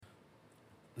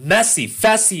Messy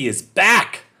Fessy is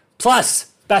back.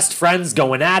 Plus, best friends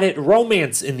going at it,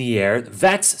 romance in the air,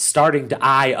 vets starting to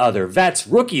eye other vets,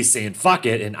 rookies saying fuck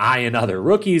it and eyeing other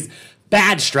rookies,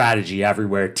 bad strategy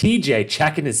everywhere, TJ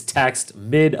checking his text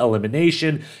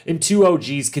mid-elimination, and two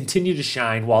OGs continue to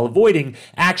shine while avoiding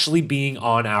actually being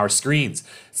on our screens.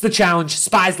 It's The Challenge,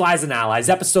 Spies, Lies, and Allies,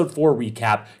 Episode 4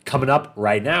 recap, coming up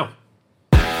right now.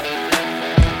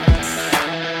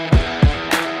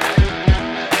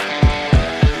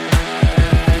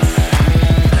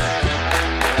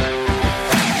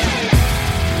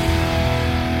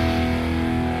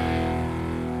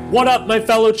 What up, my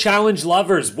fellow challenge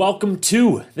lovers? Welcome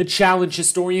to The Challenge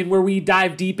Historian, where we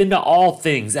dive deep into all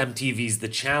things MTV's The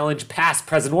Challenge, past,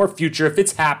 present, or future. If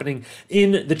it's happening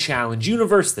in the Challenge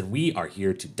universe, then we are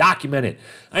here to document it.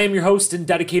 I am your host and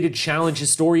dedicated Challenge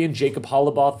historian, Jacob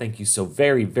Hollabaugh. Thank you so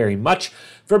very, very much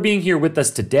for being here with us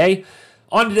today.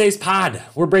 On today's pod,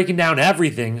 we're breaking down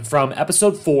everything from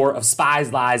episode 4 of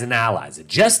Spies, Lies, and Allies. It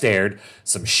just aired,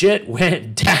 some shit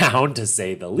went down, to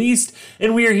say the least,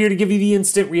 and we are here to give you the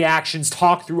instant reactions,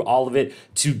 talk through all of it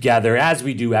together, as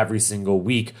we do every single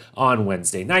week on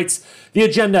Wednesday nights. The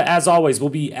agenda, as always, will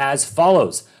be as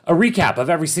follows. A recap of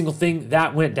every single thing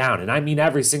that went down, and I mean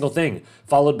every single thing,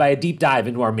 followed by a deep dive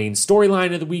into our main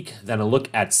storyline of the week, then a look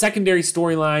at secondary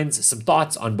storylines, some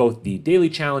thoughts on both the daily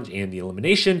challenge and the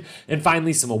elimination, and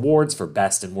finally some awards for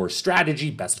best and worst strategy,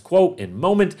 best quote and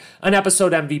moment, an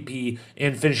episode MVP,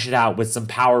 and finish it out with some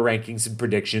power rankings and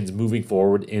predictions moving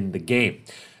forward in the game.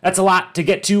 That's a lot to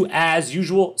get to as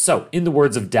usual, so in the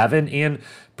words of Devin and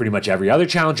pretty much every other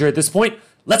challenger at this point,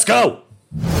 let's go!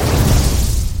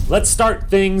 Let's start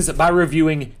things by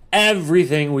reviewing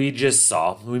everything we just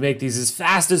saw. We make these as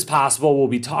fast as possible. We'll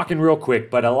be talking real quick,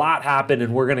 but a lot happened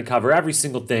and we're going to cover every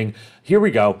single thing. Here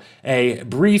we go. A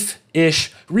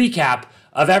brief-ish recap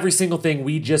of every single thing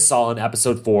we just saw in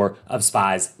episode 4 of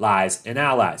Spies, Lies, and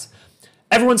Allies.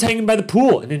 Everyone's hanging by the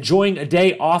pool and enjoying a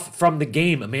day off from the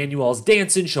game. Emmanuel's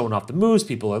dancing, showing off the moves.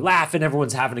 People are laughing.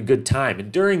 Everyone's having a good time.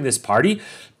 And during this party,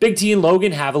 Big T and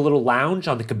Logan have a little lounge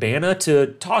on the cabana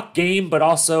to talk game, but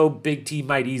also Big T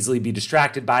might easily be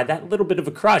distracted by that little bit of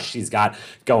a crush she's got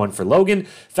going for Logan.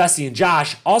 Fessy and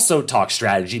Josh also talk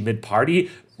strategy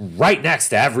mid-party, right next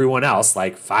to everyone else,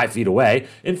 like 5 feet away.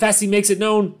 And Fessy makes it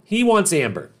known he wants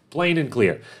Amber. Plain and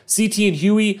clear. CT and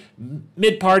Huey,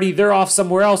 mid-party, they're off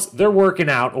somewhere else. They're working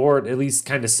out, or at least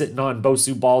kind of sitting on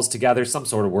Bosu balls together, some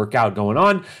sort of workout going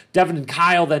on. Devin and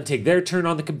Kyle then take their turn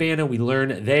on the cabana. We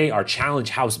learn they are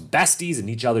Challenge House besties and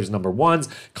each other's number ones,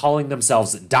 calling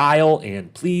themselves Dial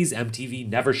and Please. MTV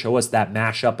never show us that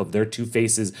mashup of their two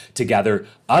faces together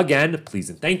again. Please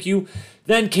and thank you.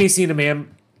 Then Casey and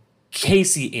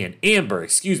Amber,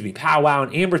 powwow,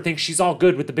 and Amber thinks she's all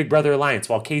good with the Big Brother Alliance,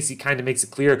 while Casey kind of makes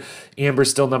it clear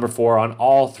Amber's still number 4 on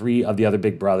all 3 of the other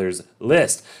Big Brothers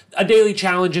list. A daily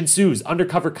challenge ensues,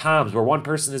 undercover comms, where one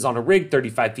person is on a rig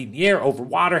 35 feet in the air over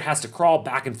water, has to crawl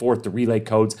back and forth to relay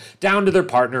codes down to their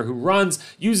partner who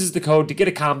uses the code to get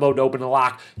a combo to open a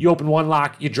lock. You open one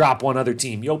lock, you drop one other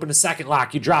team. You open a second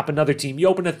lock, you drop another team. You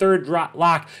open a third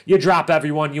lock, you drop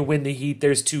everyone, you win the heat.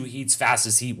 There's 2 heats,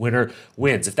 fastest heat winner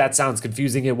wins. If that sounds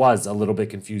confusing, it was a little bit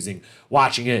confusing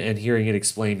watching it and hearing it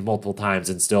explained multiple times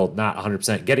and still not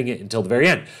 100% getting it until the very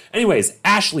end. Anyways,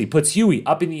 Ashley puts Huey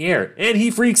up in the air and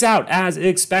he freaks out as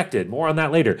expected. More on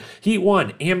that later. Heat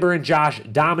 1, Amber and Josh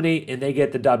dominate and they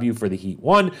get the W for the Heat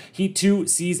 1. Heat 2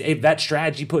 sees a vet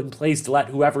strategy put in place to let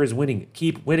whoever is winning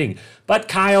keep winning. But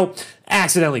Kyle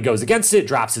accidentally goes against it,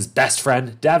 drops his best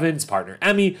friend, Devin's partner,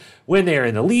 Emmy. When they are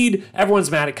in the lead,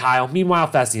 everyone's mad at Kyle. Meanwhile,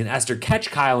 Fessy and Esther catch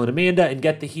Kyle and Amanda and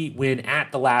get the Heat win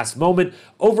at the last moment.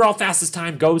 Overall fastest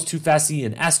time goes to Fessy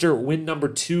and Esther, win number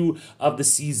 2 of the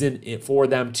season for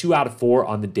them, 2 out of 4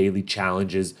 on the daily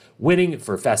challenges, winning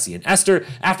for Fessy and Esther.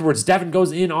 Afterwards, Devin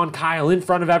goes in on Kyle in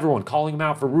front of everyone, calling him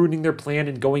out for ruining their plan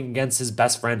and going against his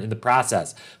best friend in the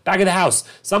process. Back at the house,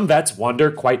 some vets wonder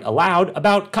quite aloud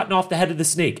about cutting off the head of the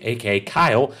snake, aka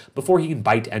Kyle, before he can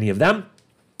bite any of them.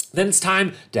 Then it's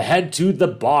time to head to the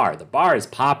bar. The bar is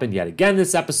popping yet again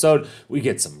this episode. We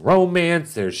get some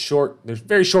romance. There's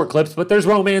very short clips, but there's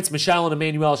romance. Michelle and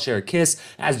Emmanuel share a kiss,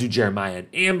 as do Jeremiah and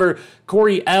Amber.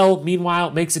 Corey L.,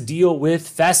 meanwhile, makes a deal with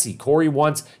Fessy. Corey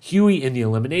wants Huey in the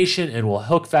elimination and will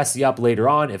hook Fessy up later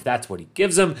on if that's what he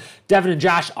gives him. Devin and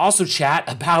Josh also chat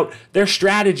about their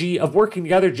strategy of working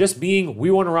together, just being,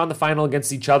 we want to run the final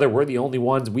against each other. We're the only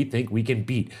ones we think we can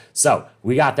beat. So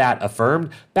we got that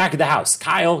affirmed. Back at the house,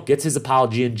 Kyle Michelle gets his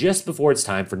apology in just before it's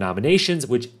time for nominations,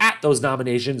 which at those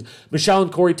nominations, Michelle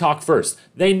and Corey talk first.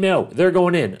 They know they're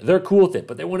going in. They're cool with it,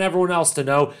 but they want everyone else to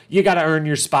know you got to earn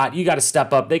your spot. You got to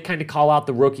step up. They kind of call out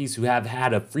the rookies who have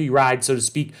had a free ride, so to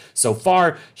speak, so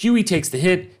far. Huey takes the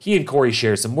hint. He and Corey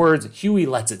share some words. Huey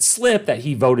lets it slip that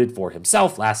he voted for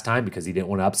himself last time because he didn't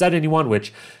want to upset anyone,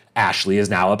 which Ashley is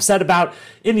now upset about.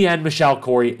 In the end, Michelle,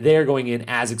 Corey, they are going in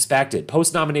as expected.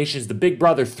 Post-nominations, the Big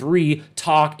Brother 3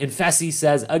 talk, and Fessy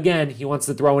says again he wants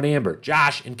to throw in Amber.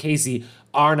 Josh and Casey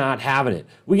are not having it.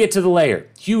 We get to the layer.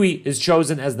 Huey is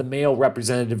chosen as the male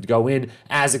representative to go in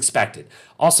as expected.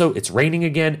 Also, it's raining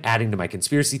again, adding to my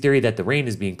conspiracy theory that the rain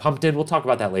is being pumped in. We'll talk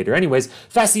about that later. Anyways,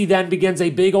 Fessy then begins a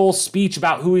big old speech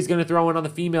about who he's going to throw in on the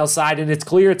female side, and it's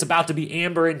clear it's about to be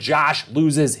Amber, and Josh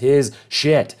loses his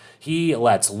shit. He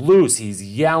lets loose. He's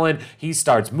yelling. He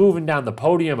starts moving down the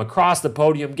podium, across the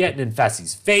podium, getting in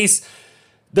Fessy's face.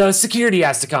 The security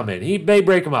has to come in. They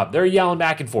break him up. They're yelling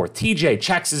back and forth. TJ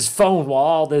checks his phone while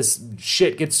all this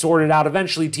shit gets sorted out.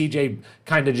 Eventually, TJ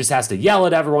kind of just has to yell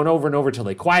at everyone over and over till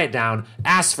they quiet down,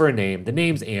 asks for a name. The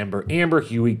name's Amber. Amber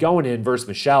Huey going in versus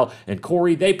Michelle and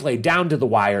Corey. They play down to the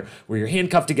wire where you're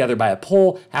handcuffed together by a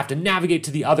pole, have to navigate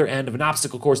to the other end of an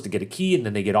obstacle course to get a key, and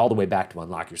then they get all the way back to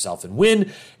unlock yourself and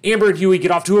win. Amber and Huey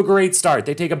get off to a great start.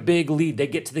 They take a big lead. They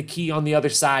get to the key on the other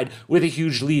side with a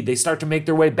huge lead. They start to make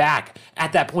their way back.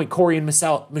 At that point, Corey and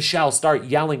Michelle start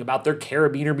yelling about their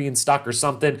carabiner being stuck or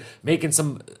something, making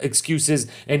some excuses,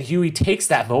 and Huey takes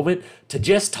that moment to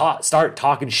just start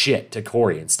talking shit to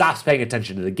Corey and stops paying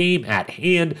attention to the game at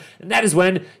hand. And that is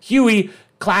when Huey,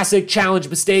 classic challenge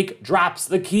mistake, drops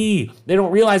the key. They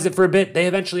don't realize it for a bit. They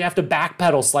eventually have to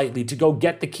backpedal slightly to go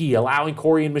get the key, allowing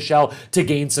Corey and Michelle to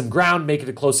gain some ground, make it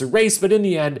a closer race. But in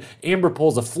the end, Amber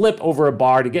pulls a flip over a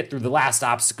bar to get through the last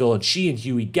obstacle, and she and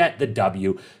Huey get the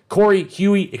W. Corey,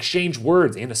 Huey exchange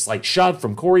words and a slight shove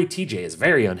from Corey. TJ is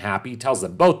very unhappy, tells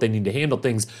them both they need to handle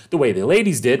things the way the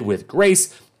ladies did with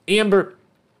grace. Corey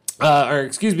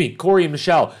and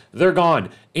Michelle, they're gone.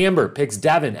 Amber picks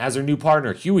Devin as her new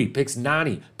partner. Huey picks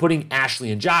Nani, putting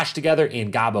Ashley and Josh together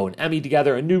and Gabo and Emmy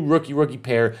together. A new rookie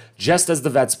pair, just as the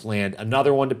vets planned.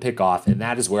 Another one to pick off, and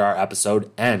that is where our episode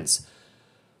ends.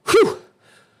 Whew!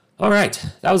 All right,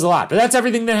 that was a lot, but that's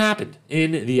everything that happened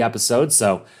in the episode.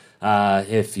 So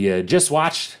if you just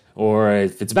watched, or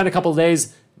if it's been a couple of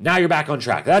days, now you're back on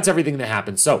track. That's everything that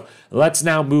happened. So let's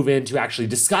now move into actually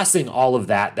discussing all of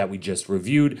that we just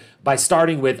reviewed by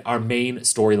starting with our main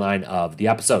storyline of the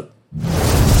episode.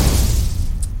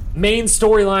 Main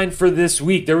storyline for this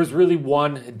week. There was really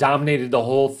one. It dominated the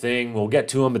whole thing. We'll get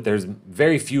to them, but there's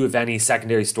very few, if any,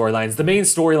 secondary storylines. The main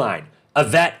storyline, a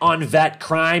vet-on-vet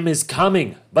crime is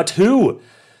coming. But who?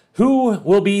 Who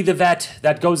will be the vet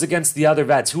that goes against the other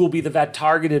vets? Who will be the vet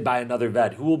targeted by another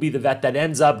vet? Who will be the vet that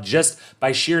ends up just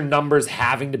by sheer numbers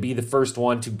having to be the first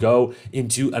one to go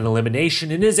into an elimination?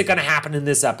 And is it going to happen in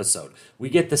this episode? We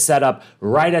get the setup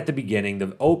right at the beginning,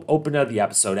 the open of the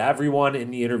episode. Everyone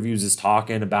in the interviews is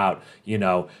talking about,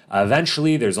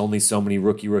 eventually there's only so many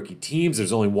rookie teams.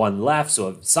 There's only one left. So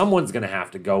if someone's going to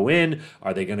have to go in,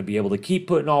 are they going to be able to keep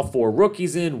putting all four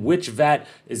rookies in? Which vet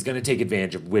is going to take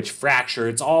advantage of which fracture?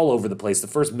 It's all over the place. The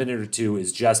first minute or two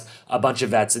is just a bunch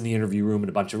of vets in the interview room and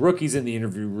a bunch of rookies in the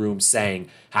interview room saying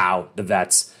how the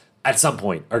vets at some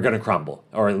point are going to crumble,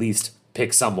 or at least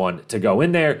pick someone to go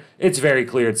in there. It's very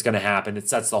clear it's going to happen. It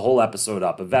sets the whole episode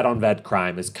up. A vet-on-vet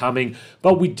crime is coming,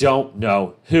 but we don't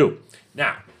know who.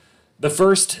 Now, the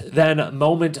first then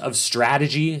moment of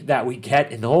strategy that we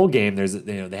get in the whole game,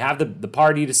 they have the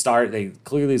party to start. They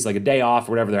clearly, it's like a day off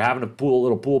or whatever. They're having a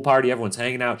little pool party. Everyone's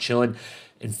hanging out, chilling.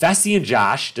 And Fessy and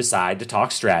Josh decide to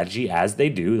talk strategy, as they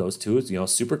do. Those two,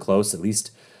 super close, at least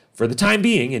for the time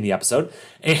being in the episode.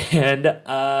 And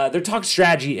they're talking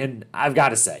strategy, and I've got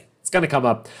to say, it's going to come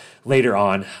up later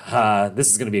on. This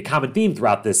is going to be a common theme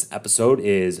throughout this episode,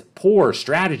 is poor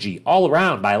strategy all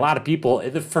around by a lot of people.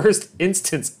 In the first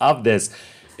instance of this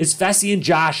is Fessy and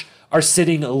Josh are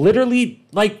sitting literally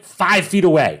like 5 feet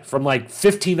away from like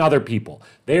 15 other people.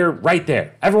 They're right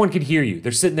there. Everyone can hear you.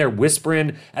 They're sitting there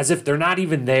whispering as if they're not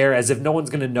even there, as if no one's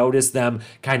going to notice them,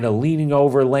 kind of leaning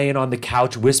over, laying on the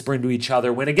couch, whispering to each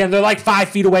other, when again, they're like 5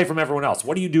 feet away from everyone else.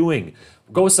 What are you doing?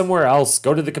 Go somewhere else.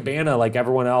 Go to the cabana like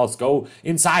everyone else. Go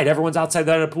inside. Everyone's outside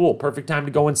the pool. Perfect time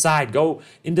to go inside. Go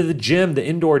into the gym, the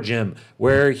indoor gym,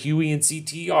 where Huey and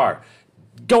CT are.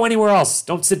 Go anywhere else.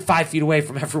 Don't sit 5 feet away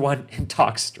from everyone and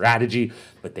talk strategy.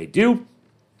 But they do.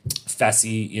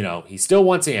 Fessy, he still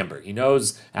wants Amber. He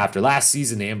knows after last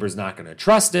season, Amber's not going to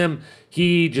trust him.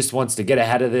 He just wants to get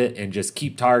ahead of it and just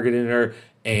keep targeting her.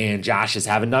 And Josh is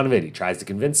having none of it. He tries to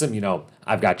convince him,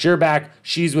 I've got your back.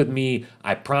 She's with me.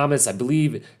 I promise. I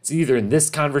believe it's either in this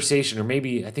conversation or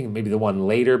maybe the one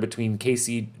later between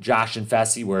Casey, Josh, and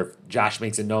Fessy, where Josh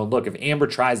makes it known, look, if Amber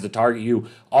tries to target you,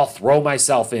 I'll throw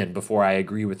myself in before I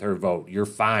agree with her vote. You're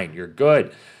fine. You're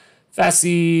good.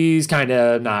 Fessy's kind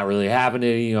of not really having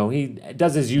it. He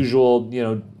does his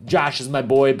usual, Josh is my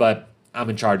boy, but I'm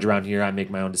in charge around here. I make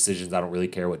my own decisions. I don't really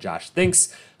care what Josh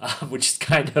thinks, which is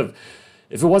kind of,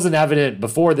 if it wasn't evident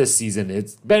before this season,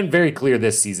 it's been very clear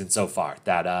this season so far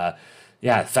that,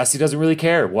 Fessy doesn't really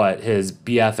care what his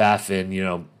BFF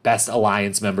and, best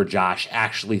alliance member Josh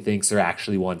actually thinks or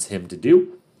actually wants him to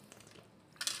do.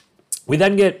 We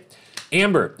then get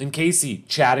Amber and Casey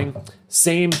chatting.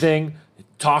 Same thing.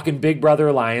 Talking Big Brother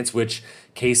Alliance, which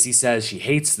Casey says she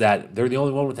hates that they're the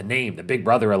only one with a name, the Big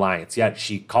Brother Alliance, yet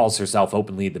she calls herself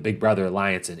openly the Big Brother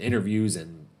Alliance in interviews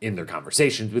and in their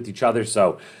conversations with each other.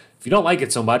 So if you don't like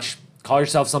it so much, call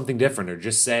yourself something different or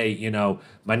just say,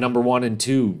 my number 1 and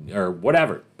 2 or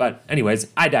whatever. But anyways,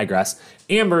 I digress.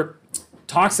 Amber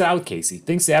talks it out with Casey,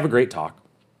 thinks they have a great talk.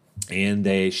 And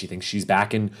she thinks she's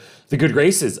back in the good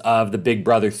graces of the Big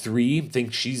Brother 3,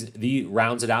 thinks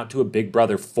rounds it out to a Big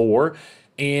Brother 4.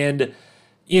 And,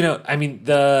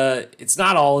 it's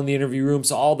not all in the interview room.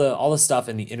 So all the stuff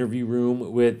in the interview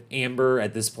room with Amber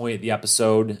at this point of the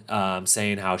episode,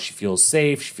 saying how she feels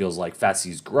safe. She feels like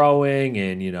Fessy's growing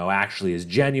and, actually is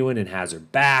genuine and has her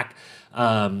back.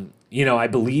 I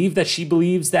believe that she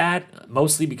believes that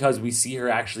mostly because we see her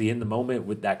actually in the moment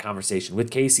with that conversation with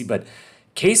Casey. But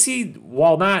Casey,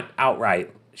 while not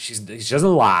outright, she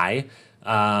doesn't lie.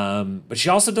 But she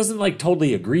also doesn't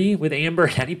totally agree with Amber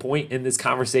at any point in this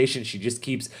conversation. She's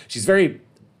very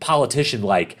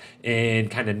politician-like and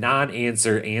kind of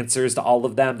non-answer answers to all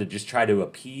of them to just try to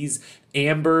appease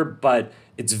Amber. But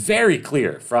it's very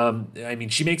clear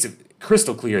she makes it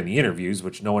crystal clear in the interviews,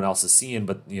 which no one else is seeing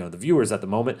but, the viewers at the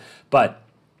moment. But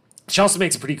she also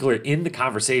makes it pretty clear in the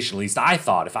conversation, at least I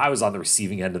thought, if I was on the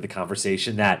receiving end of the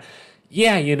conversation, that,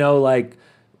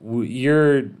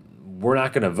 we're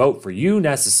not going to vote for you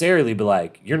necessarily,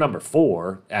 but you're number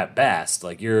 4 at best.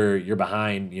 You're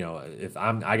behind, if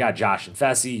I got Josh and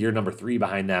Fessy, you're number 3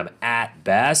 behind them at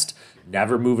best.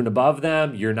 Never moving above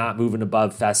them. You're not moving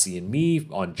above Fessy and me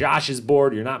on Josh's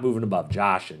board. You're not moving above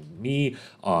Josh and me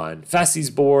on Fessy's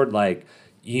board.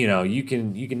 You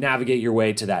can navigate your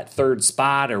way to that 3rd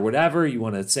spot or whatever. You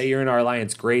want to say you're in our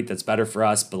alliance, great. That's better for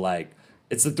us. But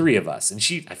it's the 3 of us. And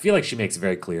I feel like she makes it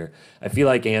very clear. I feel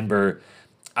like Amber,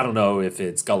 I don't know if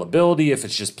it's gullibility, if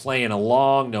it's just playing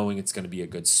along, knowing it's going to be a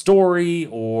good story,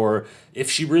 or if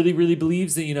she really, really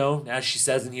believes that, as she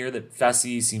says in here, that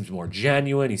Fessy seems more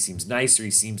genuine, he seems nicer,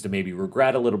 he seems to maybe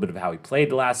regret a little bit of how he played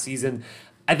the last season.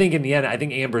 I think in the end,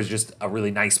 Amber is just a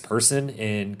really nice person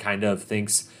and kind of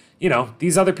thinks,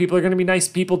 these other people are going to be nice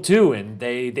people too, and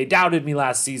they doubted me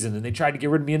last season, and they tried to get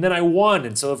rid of me, and then I won,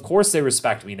 and so of course they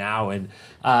respect me now, and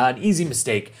an easy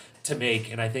mistake to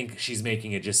make, and I think she's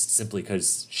making it just simply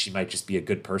because she might just be a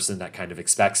good person that kind of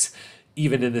expects,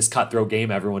 even in this cutthroat game,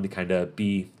 everyone to kind of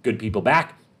be good people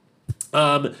back.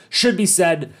 Should be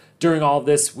said, during all of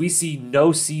this, we see no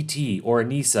CT or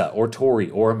Anissa or Tori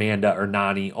or Amanda or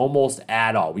Nany almost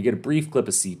at all. We get a brief clip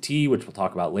of CT, which we'll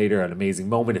talk about later, an amazing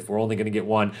moment if we're only going to get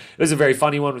one. It was a very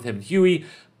funny one with him and Huey,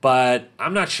 but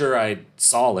I'm not sure I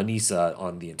saw Anissa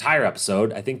on the entire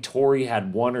episode. I think Tori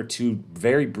had 1 or 2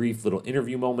 very brief little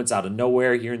interview moments out of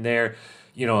nowhere here and there.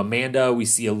 Amanda, we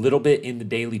see a little bit in the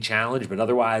daily challenge, but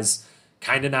otherwise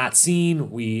kind of not seen.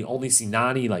 We only see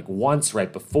Nany once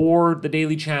right before the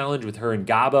daily challenge with her and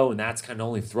Gabo, and that's kind of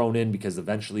only thrown in because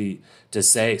eventually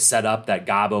set up that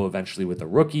Gabo eventually with the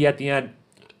rookie at the end.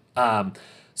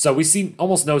 So we see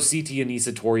almost no CT,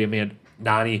 Anissa, Tori, Amanda,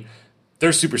 Nany.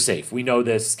 They're super safe. We know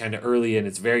this kind of early, and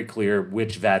it's very clear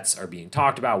which vets are being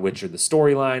talked about, which are the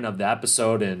storyline of the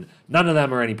episode, and none of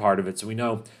them are any part of it, so we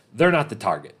know they're not the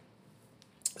target.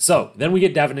 So then we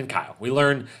get Devin and Kyle. We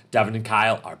learn Devin and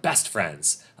Kyle are best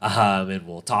friends, and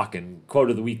we'll talk in quote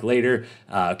of the week later.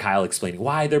 Kyle explaining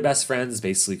why they're best friends,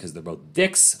 basically because they're both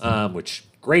dicks, which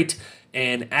great.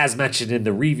 And as mentioned in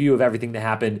the review of everything that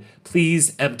happened,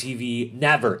 please, MTV,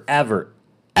 never, ever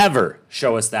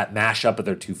show us that mashup of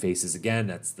their 2 faces again.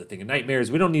 That's the thing of nightmares.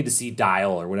 We don't need to see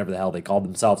Dial or whatever the hell they called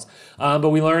themselves. But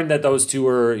we learned that those 2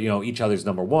 are, each other's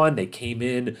number 1. They came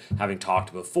in having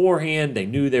talked beforehand. They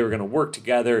knew they were going to work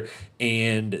together,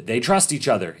 and they trust each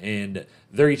other. And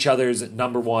they're each other's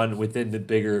number 1 within the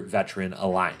bigger veteran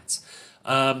alliance.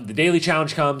 The daily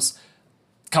challenge comes.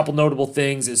 Couple notable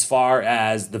things as far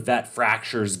as the vet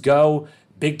fractures go.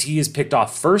 Big T is picked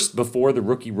off first before the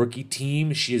rookie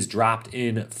team. She is dropped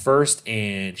in first,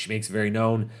 and she makes it very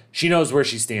known she knows where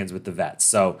she stands with the vets.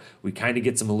 So we kind of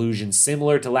get some illusions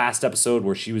similar to last episode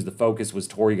where she was the focus. Was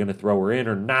Tori going to throw her in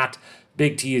or not?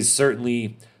 Big T is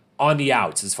certainly on the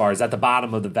outs as far as at the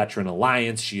bottom of the veteran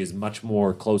alliance. She is much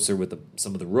more closer with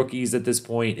some of the rookies at this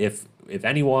point, if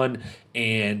anyone,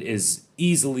 and is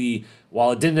easily,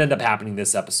 while it didn't end up happening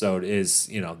this episode, is,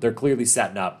 they're clearly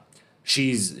setting up.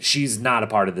 She's not a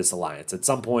part of this alliance. At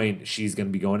some point, she's going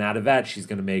to be going out of vet. She's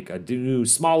going to make a new,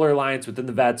 smaller alliance within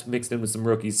the vets, mixed in with some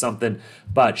rookies, something.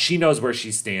 But she knows where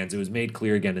she stands. It was made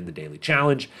clear again in the daily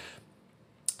challenge.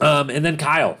 And then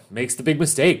Kyle makes the big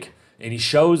mistake, and he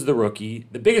shows the rookie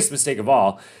the biggest mistake of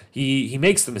all. He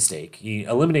makes the mistake. He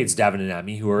eliminates Devin and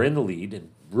Emmy, who are in the lead, and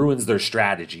ruins their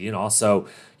strategy, and also,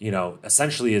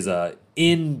 essentially is a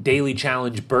in daily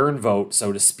challenge burn vote,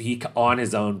 so to speak, on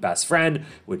his own best friend,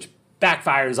 which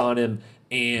backfires on him.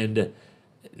 And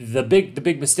the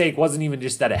big mistake wasn't even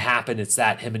just that it happened, it's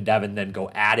that him and Devin then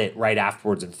go at it right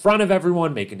afterwards in front of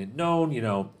everyone, making it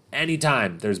known,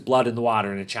 anytime there's blood in the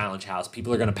water in a challenge house,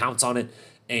 people are going to pounce on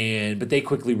it. But they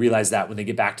quickly realize that when they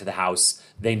get back to the house,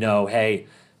 they know, hey,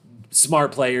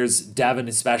 smart players, Devin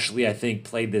especially, I think,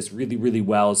 played this really, really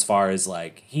well as far as,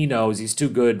 he knows he's too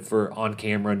good for on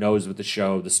camera, knows with the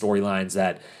show, the storylines,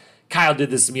 that Kyle did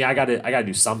this to me. I gotta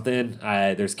do something.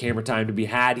 There's camera time to be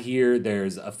had here.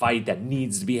 There's a fight that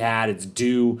needs to be had. It's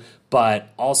due,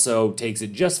 but also takes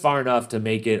it just far enough to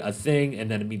make it a thing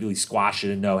and then immediately squash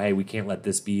it and know, hey, we can't let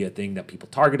this be a thing that people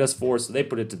target us for. So they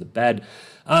put it to the bed.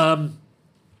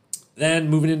 Then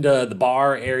moving into the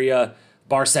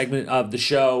bar segment of the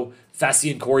show, Fessy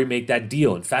and Corey make that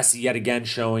deal, and Fessy yet again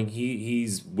showing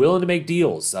he's willing to make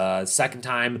deals. Second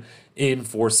time in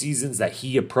 4 seasons that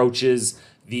he approaches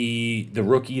the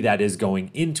rookie that is going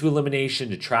into elimination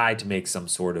to try to make some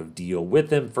sort of deal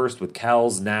with him. First with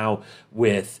Kells, now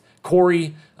with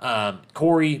Corey.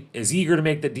 Corey is eager to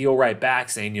make the deal right back,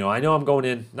 saying, I know I'm going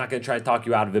in, not going to try to talk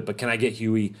you out of it, but can I get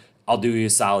Huey? I'll do you a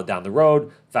solid down the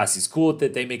road. Fessy's cool with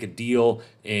it. They make a deal.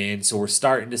 And so we're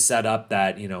starting to set up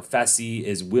that, Fessy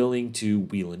is willing to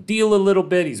wheel and deal a little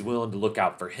bit. He's willing to look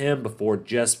out for him before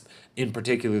just, in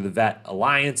particular, the vet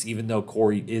alliance. Even though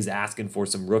Corey is asking for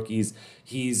some rookies,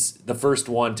 he's the first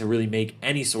one to really make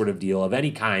any sort of deal of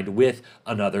any kind with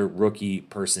another rookie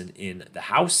person in the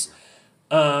house.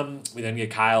 We then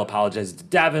get Kyle apologizing to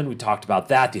Devin. We talked about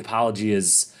that. The apology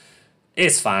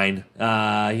it's fine. They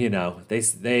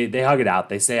hug it out.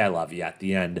 They say I love you at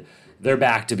the end. They're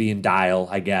back to being dial,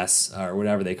 I guess, or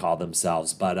whatever they call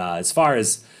themselves. But as far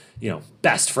as,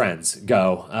 best friends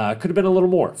go, could have been a little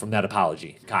more from that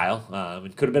apology, Kyle.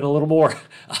 It could have been a little more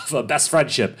of a best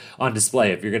friendship on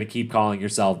display if you're going to keep calling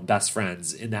yourself best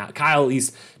friends. In that, Kyle, at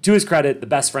least to his credit, the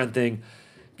best friend thing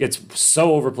gets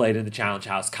so overplayed in the challenge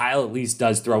house. Kyle at least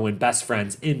does throw in best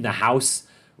friends in the house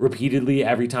repeatedly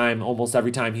almost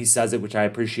every time he says it, which I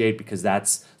appreciate because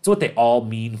that's what they all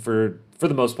mean for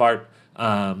the most part.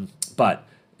 But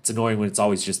it's annoying when it's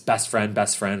always just best friend.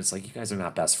 It's like, you guys are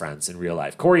not best friends in real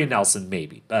life. Corey and Nelson,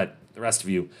 maybe, but the rest of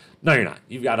you, no, you're not.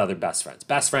 You've got other best friends.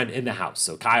 Best friend in the house.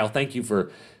 So Kyle, thank you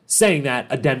for saying that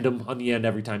addendum on the end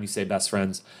every time you say best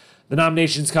friends. The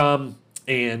nominations come,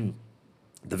 and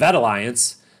the Vet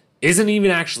Alliance isn't even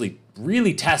actually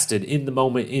really tested in the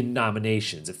moment in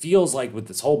nominations. It feels like with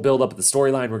this whole build-up of the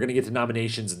storyline, we're going to get to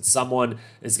nominations and someone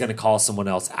is going to call someone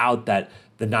else out, that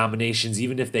the nominations,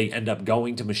 even if they end up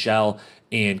going to Michelle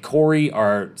and Corey,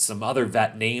 or some other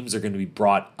vet names are going to be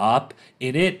brought up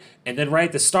in it. And then right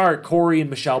at the start, Corey and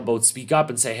Michelle both speak up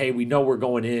and say, hey, we know we're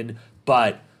going in,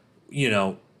 but,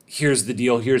 here's the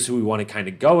deal. Here's who we want to kind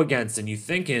of go against. And you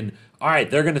thinking, all right,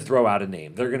 they're going to throw out a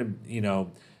name. They're going to,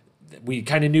 we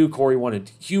kind of knew Corey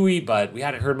wanted Huey, but we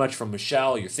hadn't heard much from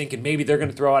Michelle. You're thinking maybe they're going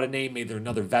to throw out a name. Maybe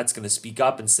another vet's going to speak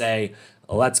up and say,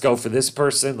 let's go for this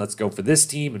person. Let's go for this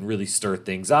team and really stir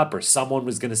things up. Or someone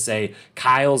was going to say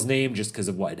Kyle's name just because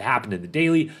of what had happened in the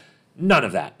daily. None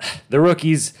of that. The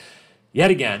rookies, yet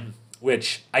again,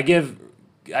 which I give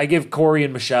Corey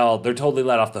and Michelle, they're totally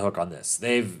let off the hook on this.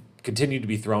 They've continued to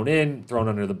be thrown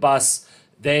under the bus.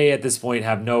 They, at this point,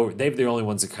 they're the only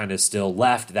ones that kind of still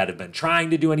left that have been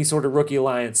trying to do any sort of rookie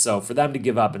alliance. So for them to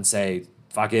give up and say,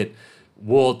 fuck it,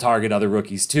 we'll target other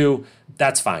rookies too,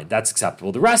 that's fine. That's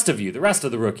acceptable. The rest of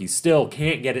the rookies still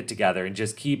can't get it together and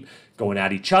just keep going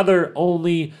at each other.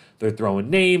 Only they're throwing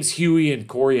names. Huey and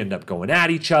Corey end up going at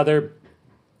each other.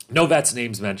 No vets'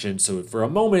 names mentioned. So for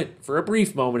a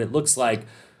brief moment, it looks like,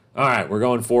 all right, we're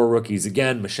going 4 rookies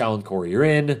again. Michelle and Corey are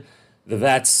in. The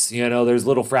vets, there's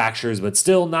little fractures, but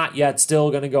still not yet. Still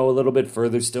going to go a little bit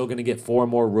further. Still going to get 4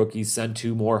 more rookies, send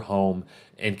 2 more home,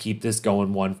 and keep this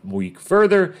going 1 week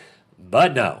further.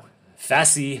 But no,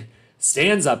 Fessy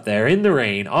stands up there in the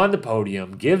rain on the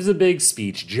podium, gives a big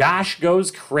speech. Josh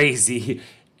goes crazy,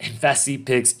 and Fessy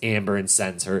picks Amber and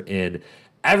sends her in.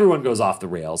 Everyone goes off the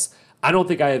rails. I don't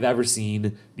think I have ever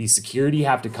seen the security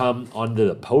have to come on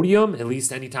the podium, at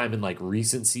least anytime in like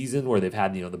recent season where they've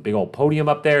had, the big old podium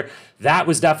up there. That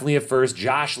was definitely a first.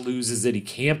 Josh loses it. He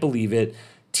can't believe it.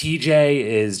 TJ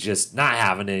is just not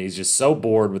having it. He's just so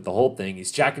bored with the whole thing.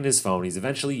 He's checking his phone. He's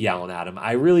eventually yelling at him.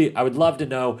 I would love to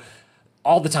know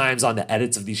all the times on the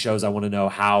edits of these shows. I want to know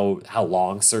how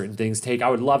long certain things take. I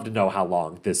would love to know how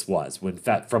long this was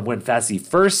from when Fessy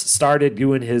first started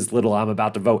doing his little "I'm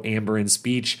about to vote Amber in"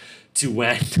 speech to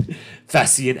when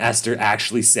Fessy and Esther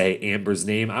actually say Amber's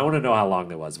name. I want to know how long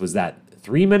that was. Was that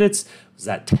 3 minutes? Was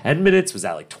that 10 minutes? Was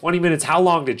that like 20 minutes? How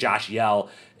long did Josh yell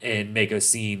and make a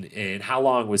scene? And how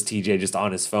long was TJ just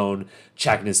on his phone,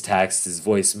 checking his texts, his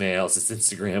voicemails, his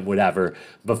Instagram, whatever,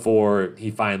 before he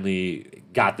finally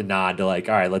got the nod to like,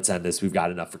 all right, let's end this. We've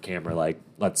got enough for camera. Like,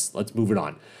 let's move it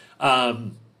on.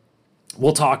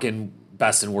 We'll talk in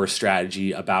best and worst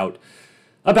strategy about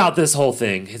this whole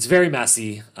thing. It's very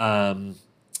messy. And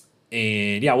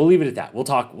yeah, we'll leave it at that. We'll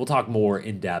talk more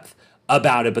in depth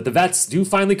about it. But the vets do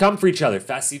finally come for each other.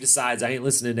 Fessy decides, I ain't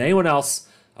listening to anyone else.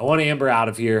 I want Amber out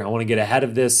of here. I want to get ahead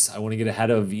of this. I want to get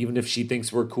ahead of, even if she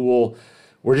thinks we're cool,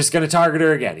 we're just going to target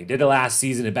her again. He did it last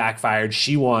season. It backfired.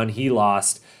 She won. He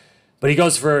lost. But he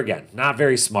goes for her again. Not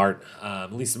very smart,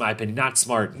 at least in my opinion. Not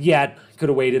smart yet. Could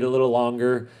have waited a little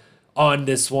longer on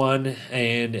this one.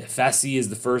 And Fessy is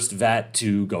the first vet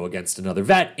to go against another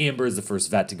vet. Amber is the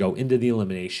first vet to go into the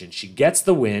elimination. She gets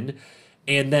the win.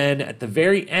 And then at the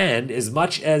very end, as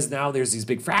much as now there's these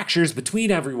big fractures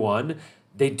between everyone,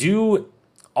 they do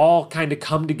all kind of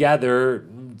come together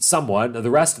somewhat,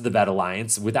 the rest of the vet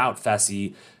alliance, without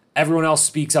Fessy. Everyone else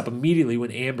speaks up immediately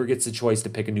when Amber gets the choice to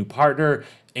pick a new partner,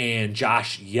 and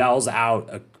Josh yells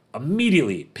out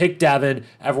immediately, pick Devin.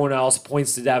 Everyone else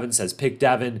points to Devin, says pick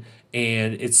Devin,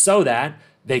 and it's so that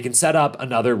they can set up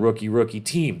another rookie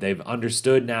team. They've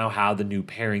understood now how the new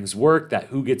pairings work, that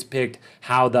who gets picked,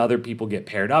 how the other people get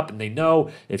paired up, and they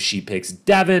know if she picks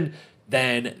Devin,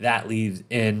 then that leaves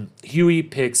in Huey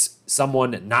picks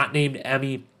someone not named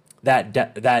Emmy. That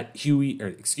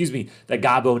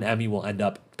Gabo and Emmy will end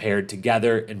up paired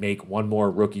together and make one more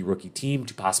rookie team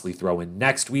to possibly throw in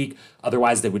next week.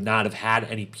 Otherwise, they would not have had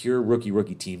any pure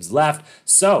rookie teams left.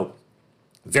 So,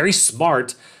 very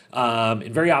smart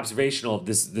and very observational of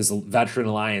this veteran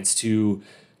alliance to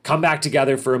come back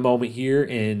together for a moment here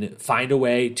and find a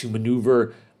way to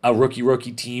maneuver a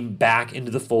rookie team back into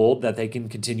the fold that they can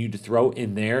continue to throw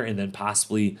in there, and then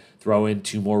possibly throw in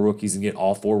 2 more rookies and get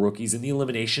all 4 rookies in the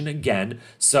elimination again.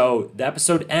 So the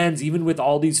episode ends even with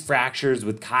all these fractures,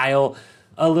 with Kyle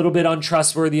a little bit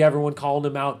untrustworthy, everyone calling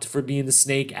him out for being the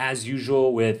snake as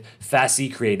usual, with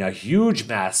Fessy creating a huge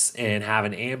mess and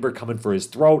having Amber coming for his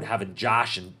throat, having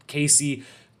Josh and Casey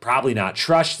probably not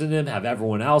trusting him, have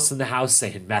everyone else in the house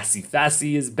saying Messy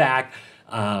Fessy is back.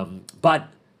 But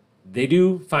they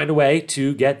do find a way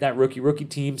to get that rookie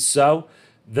team. So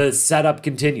the setup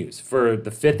continues for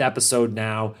the 5th episode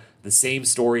now. The same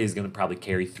story is going to probably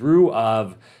carry through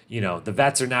of, the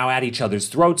vets are now at each other's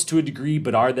throats to a degree,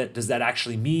 but does that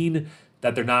actually mean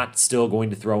that they're not still going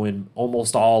to throw in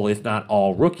almost all, if not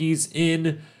all, rookies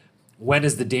in? When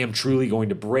is the dam truly going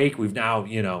to break? We've now,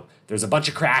 there's a bunch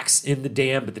of cracks in the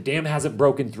dam, but the dam hasn't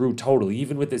broken through totally.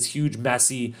 Even with this huge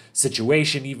messy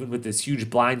situation, even with this huge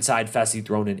blindside Fessy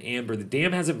thrown in Amber, the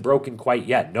dam hasn't broken quite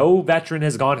yet. No veteran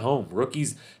has gone home.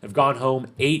 Rookies have gone home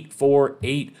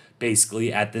 8-4-8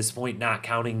 basically at this point, not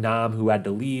counting Nam, who had to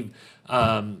leave,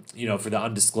 for the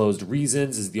undisclosed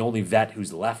reasons, is the only vet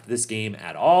who's left this game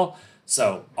at all.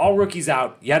 So all rookies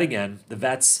out yet again. The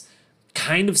vets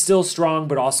kind of still strong,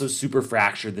 but also super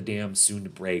fractured. The dam soon to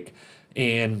break.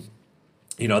 And,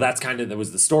 that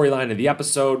was the storyline of the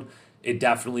episode.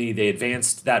 They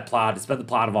advanced that plot. It's been the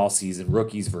plot of all season.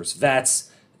 Rookies versus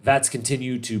vets. Vets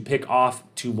continue to pick off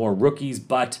 2 more rookies,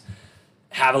 but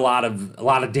have a lot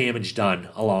of damage done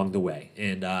along the way.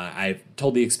 And I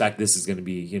totally expect this is going to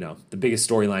be, the biggest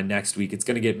storyline next week. It's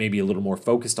going to get maybe a little more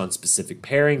focused on specific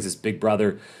pairings, this Big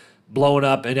Brother blowing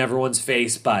up in everyone's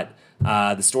face, but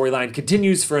the storyline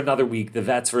continues for another week. The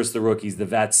vets versus the rookies. The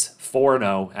vets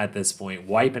 4-0 at this point,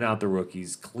 wiping out the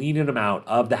rookies, cleaning them out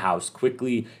of the house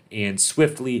quickly and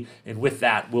swiftly. And with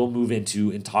that, we'll move into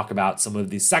and talk about some of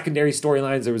the secondary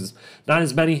storylines. There was not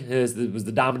as many as it was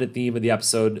the dominant theme of the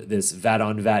episode, this vet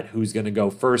on vet, who's going to go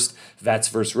first, vets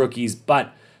versus rookies.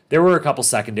 But there were a couple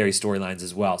secondary storylines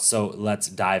as well. So let's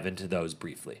dive into those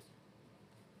briefly.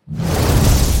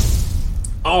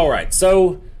 All right,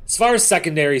 so as far as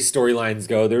secondary storylines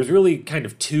go, there's really kind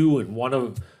of two, and one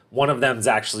of them is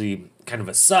actually kind of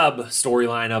a sub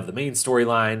storyline of the main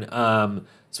storyline.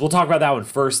 So we'll talk about that one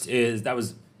first. That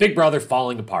was Big Brother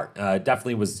falling apart.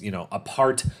 Definitely was, a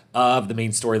part of the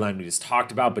main storyline we just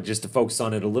talked about, but just to focus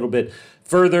on it a little bit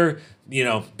further,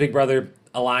 Big Brother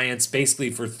Alliance,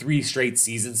 basically for 3 straight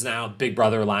seasons now, Big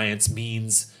Brother Alliance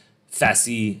means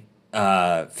Fessy,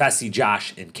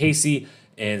 Josh, and Casey.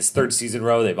 And it's 3rd season in a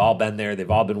row. They've all been there.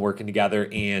 They've all been working together.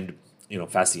 And,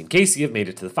 Fessy and Casey have made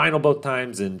it to the final both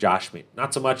times. And Josh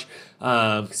not so much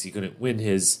because he couldn't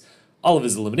win all of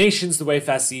his eliminations the way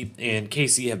Fessy and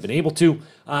Casey have been able to.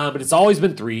 But it's always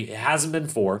been 3. It hasn't been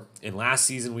 4. And last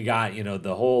season we got,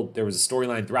 there was a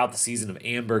storyline throughout the season of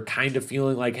Amber kind of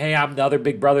feeling like, hey, I'm the other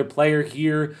Big Brother player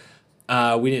here.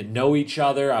 We didn't know each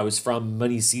other. I was from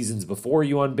many seasons before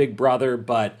you on Big Brother,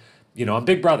 but I'm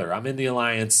Big Brother. I'm in the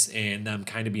Alliance, and I'm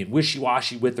kind of being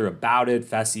wishy-washy with her about it.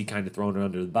 Fessy kind of throwing her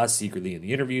under the bus secretly in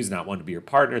the interviews, not wanting to be her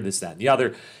partner, this, that, and the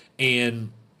other.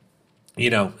 And,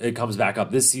 it comes back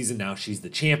up this season. Now she's the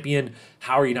champion.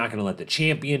 How are you not going to let the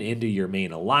champion into your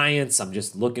main alliance? I'm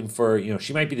just looking for,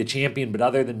 she might be the champion, but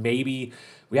other than maybe,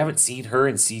 we haven't seen her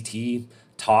and CT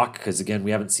talk, because, again,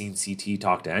 we haven't seen CT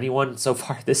talk to anyone so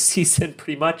far this season,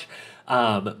 pretty much.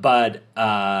 But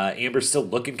Amber's still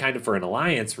looking kind of for an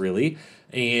alliance, really,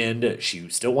 and she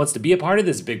still wants to be a part of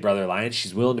this Big Brother Alliance.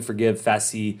 She's willing to forgive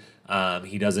Fessy.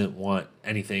 He doesn't want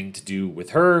anything to do with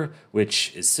her,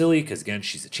 which is silly because, again,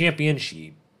 she's a champion.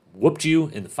 She whooped you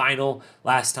in the final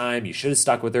last time. You should have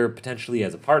stuck with her potentially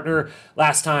as a partner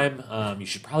last time. You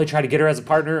should probably try to get her as a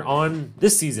partner on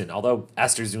this season, although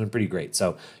Esther's doing pretty great,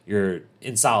 so you're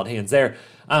in solid hands there.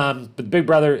 But Big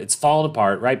Brother, it's fallen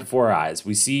apart right before our eyes.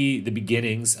 We see the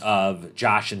beginnings of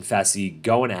Josh and Fessy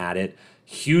going at it,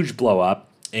 huge blow up,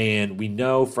 and we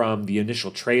know from the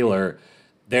initial trailer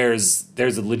there's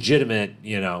a legitimate,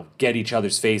 get each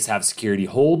other's face, have security,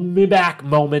 hold me back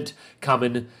moment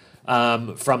coming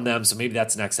from them. So maybe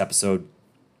that's next episode.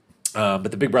 But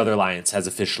the Big Brother Alliance has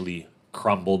officially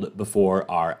crumbled before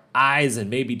our eyes, and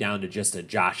maybe down to just a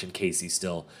Josh and Casey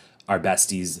still our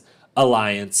besties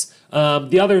alliance.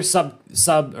 The other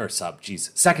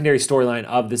secondary storyline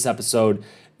of this episode,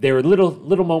 there were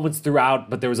little moments throughout,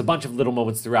 but there was a bunch of little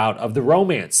moments throughout of the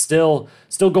romance still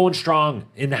going strong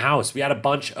in the house. We had a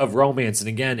bunch of romance, and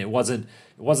again, it wasn't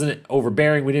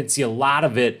overbearing. We didn't see a lot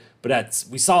of it, but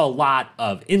we saw a lot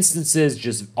of instances,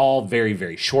 just all very,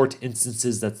 very short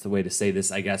instances. That's the way to say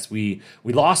this, I guess. We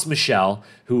lost Michelle,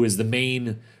 who is the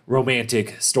main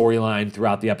romantic storyline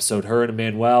throughout the episode. Her and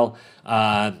Emmanuel.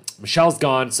 Michelle's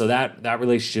gone, so that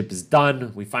relationship is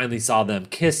done. We finally saw them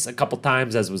kiss a couple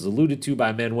times, as was alluded to by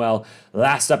Emmanuel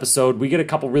last episode. We get a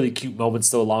couple really cute moments,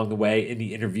 though, along the way in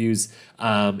the interviews.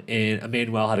 And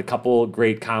Emmanuel had a couple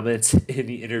great comments in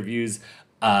the interviews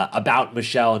about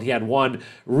Michelle, and he had one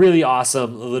really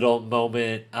awesome little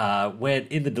moment when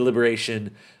in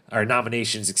the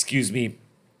nominations,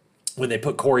 when they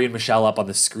put Corey and Michelle up on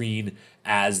the screen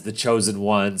as the chosen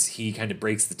ones. He kind of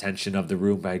breaks the tension of the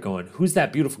room by going, "Who's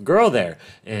that beautiful girl there?"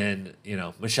 And,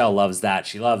 Michelle loves that.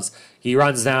 He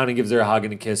runs down and gives her a hug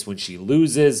and a kiss when she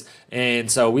loses.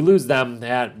 And so we lose them,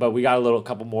 but we got a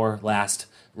couple more last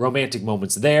romantic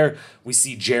moments there. We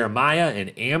see Jeremiah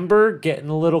and Amber getting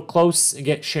a little close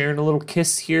and sharing a little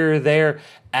kiss here or there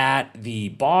at the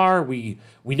bar.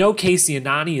 We know Casey and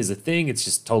Nani is a thing. It's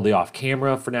just totally off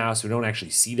camera for now, so we don't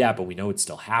actually see that, but we know it's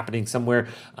still happening somewhere.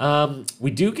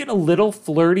 We do get a little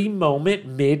flirty moment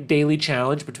mid-daily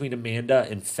challenge between Amanda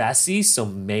and Fessy, so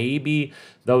maybe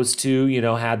those two,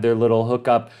 had their little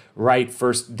hookup right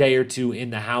first day or two in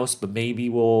the house, but maybe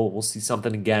we'll see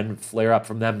something again flare up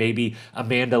from them. Maybe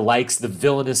Amanda likes the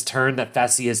villainous turn that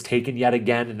Fessy has taken yet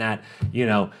again, and that,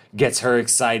 gets her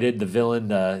excited. The villain,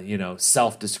 the,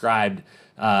 self-described,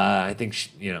 I think,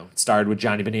 started with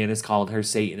Johnny Bananas calling her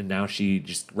Satan, and now she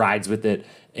just rides with it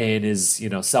and is,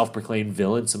 self-proclaimed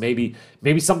villain. So maybe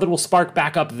something will spark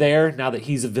back up there now that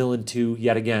he's a villain too,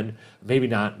 yet again. Maybe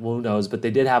not, who knows, but they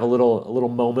did have a little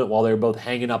moment while they were both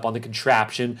hanging up on the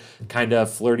contraption, kind of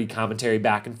flirty commentary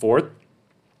back and forth.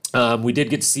 We did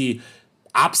get to see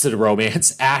opposite of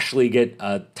romance, Ashley get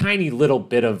a tiny little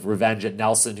bit of revenge at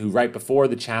Nelson, who right before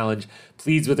the challenge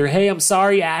pleads with her, "Hey, I'm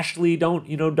sorry, Ashley,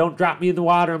 don't drop me in the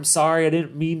water. I'm sorry, I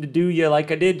didn't mean to do you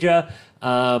like I did you."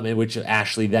 In which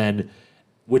Ashley then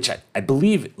which I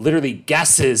believe literally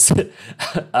guesses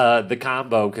the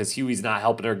combo because Huey's not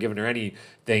helping her, giving her any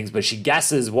things, but she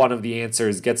guesses one of the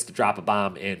answers, gets to drop a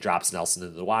bomb, and drops Nelson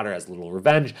into the water as a little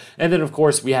revenge. And then, of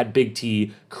course, we had Big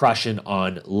T crushing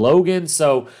on Logan.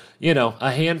 So,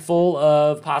 a handful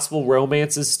of possible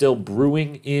romances still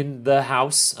brewing in the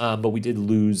house, but we did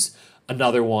lose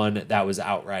another one that was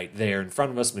outright there in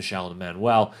front of us, Michelle and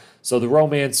Manuel. So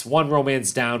one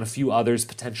romance down, a few others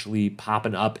potentially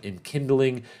popping up and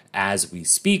kindling as we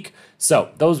speak.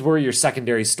 So those were your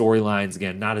secondary storylines.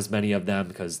 Again, not as many of them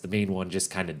because the main one just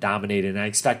kind of dominated. And I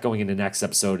expect going into next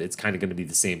episode, it's kind of going to be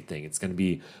the same thing. It's going to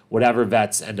be whatever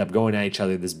vets end up going at each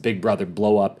other. This big brother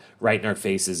blow up right in our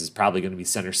faces is probably going to be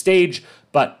center stage.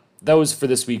 But those for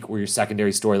this week were your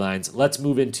secondary storylines. Let's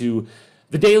move into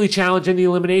the daily challenge and the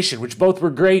elimination, which both were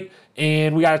great,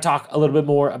 and we got to talk a little bit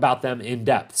more about them in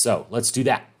depth. So let's do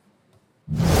that.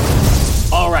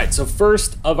 All right, so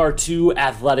first of our two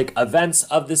athletic events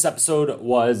of this episode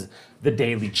was the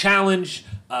daily challenge.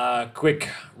 Quick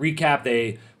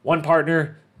recap, one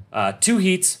partner, two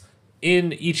heats.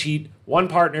 In each heat, one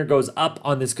partner goes up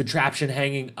on this contraption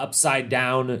hanging upside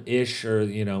down-ish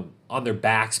or, on their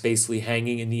backs, basically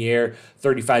hanging in the air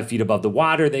 35 feet above the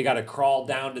water. They got to crawl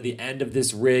down to the end of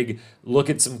this rig,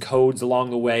 look at some codes along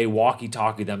the way,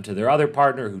 walkie-talkie them to their other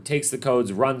partner who takes the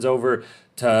codes, runs over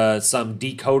to some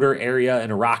decoder area in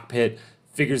a rock pit,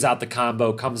 figures out the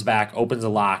combo, comes back, opens a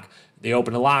lock. They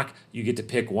open a lock, you get to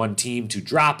pick one team to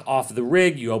drop off of the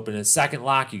rig. You open a second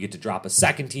lock, you get to drop a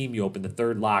second team. You open the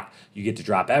third lock, you get to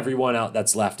drop everyone out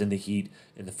that's left in the heat.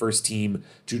 And the first team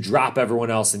to drop everyone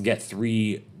else and get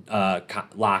three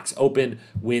locks open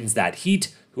wins that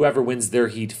heat. Whoever wins their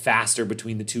heat faster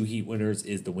between the two heat winners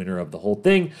is the winner of the whole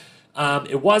thing.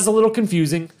 It was a little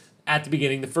confusing at the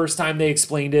beginning. The first time they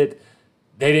explained it,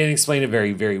 they didn't explain it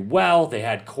very, very well. They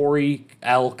had Corey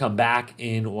L come back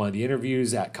in one of the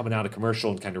interviews coming out of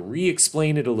commercial and kind of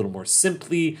re-explain it a little more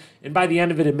simply. And by the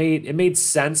end of it, it made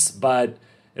sense, but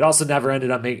it also never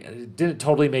ended up it didn't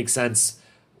totally make sense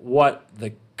what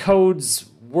the codes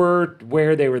were,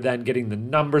 where they were then getting the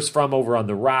numbers from over on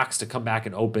the rocks to come back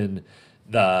and open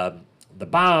the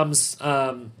bombs.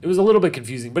 It was a little bit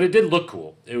confusing, but it did look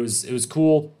cool. It was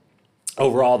cool.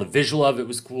 Overall, the visual of it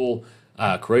was cool.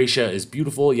 Croatia is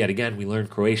beautiful. Yet again, we learned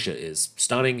Croatia is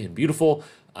stunning and beautiful.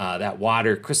 That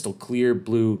water, crystal clear,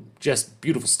 blue, just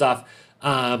beautiful stuff.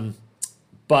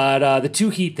 But the two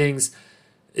heat things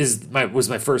was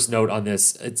my first note on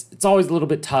this. It's always a little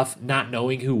bit tough not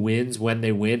knowing who wins when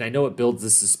they win. I know it builds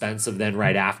the suspense of then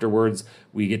right afterwards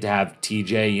we get to have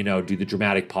TJ, do the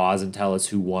dramatic pause and tell us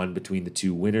who won between the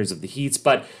two winners of the heats.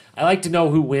 But I like to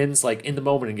know who wins like in the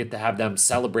moment and get to have them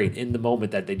celebrate in the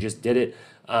moment that they just did it.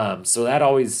 So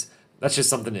that's just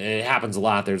something, it happens a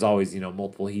lot. There's always,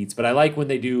 multiple heats, but I like when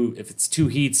they do, if it's two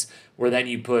heats where then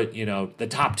you put, the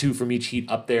top two from each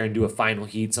heat up there and do a final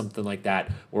heat, something like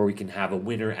that, where we can have a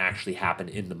winner actually happen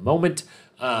in the moment.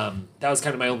 That was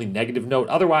kind of my only negative note.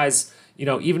 Otherwise,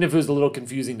 even if it was a little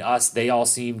confusing to us, they all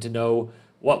seem to know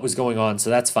what was going on. So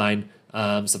that's fine.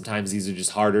 Sometimes these are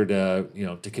just harder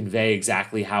to convey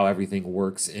exactly how everything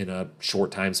works in a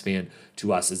short time span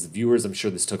to us as the viewers. I'm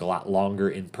sure this took a lot longer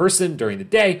in person during the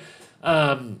day.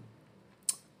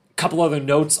 Couple other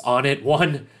notes on it.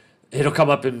 One, it'll come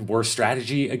up in worst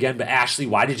strategy again, but Ashley,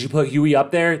 why did you put Huey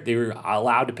up there? They were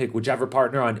allowed to pick whichever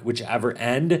partner on whichever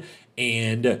end.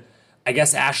 And I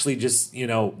guess Ashley just,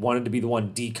 wanted to be the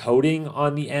one decoding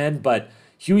on the end, but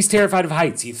Huey's terrified of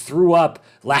heights. He threw up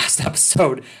last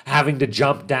episode having to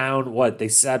jump down what they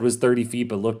said was 30 feet,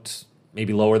 but looked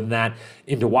maybe lower than that,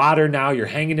 into water. Now you're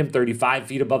hanging him 35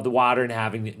 feet above the water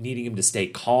and needing him to stay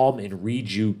calm and read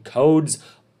you codes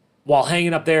while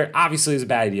hanging up there. Obviously is a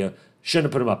bad idea. Shouldn't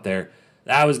have put him up there.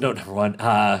 That was note number one.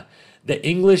 The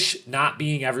English not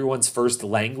being everyone's first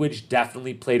language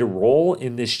definitely played a role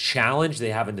in this challenge.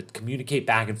 They having to communicate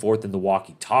back and forth in the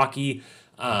walkie-talkie.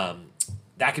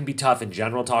 That can be tough in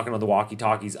general, talking on the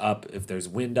walkie-talkies up. If there's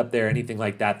wind up there, anything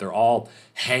like that, they're all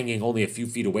hanging only a few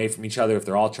feet away from each other. If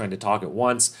they're all trying to talk at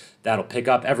once, that'll pick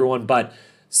up everyone. But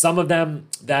some of them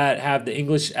that have the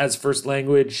English as first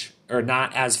language or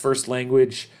not as first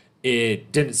language,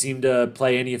 it didn't seem to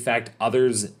play any effect.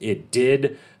 Others, it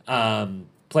did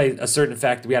play a certain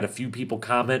effect. We had a few people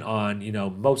comment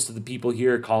on, most of the people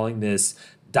here calling this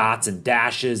dots and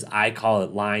dashes. I call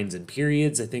it lines and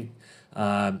periods. I think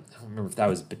I don't remember if that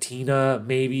was Bettina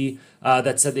maybe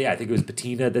that said I think it was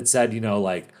Bettina that said,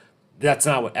 that's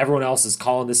not what everyone else is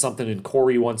calling this something, and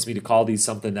Corey wants me to call these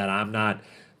something that I'm not.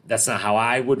 That's not how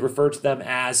I would refer to them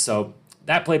as. So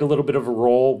that played a little bit of a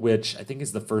role, which I think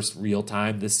is the first real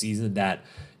time this season that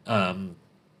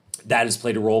that has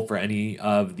played a role for any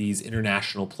of these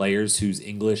international players whose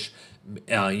English,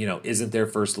 isn't their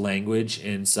first language.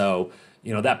 And so,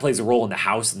 that plays a role in the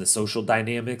house and the social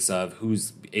dynamics of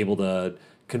who's able to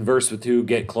converse with who,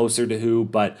 get closer to who.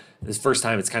 But this first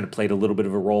time, it's kind of played a little bit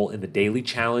of a role in the daily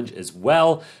challenge as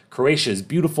well. Croatia is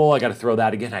beautiful. I got to throw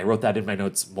that again. I wrote that in my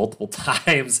notes multiple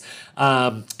times.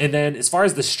 And then as far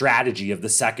as the strategy of the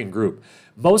second group,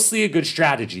 mostly a good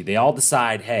strategy. They all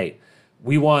decide, hey,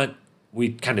 we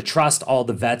kind of trust all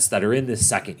the vets that are in this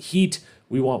second heat.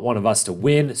 We want one of us to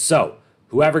win. So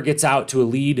whoever gets out to a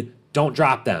lead, don't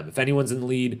drop them. If anyone's in the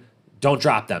lead, don't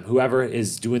drop them. Whoever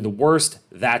is doing the worst,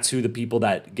 that's who the people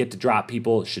that get to drop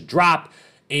people should drop.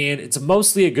 And it's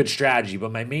mostly a good strategy,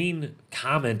 but my main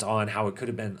comment on how it could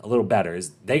have been a little better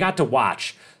is they got to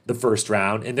watch the first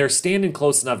round, and they're standing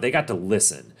close enough, they got to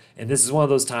listen. And this is one of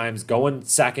those times, going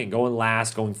second, going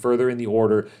last, going further in the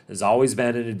order has always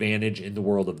been an advantage in the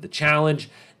world of the challenge.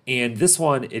 And this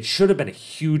one, it should have been a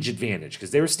huge advantage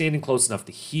because they were standing close enough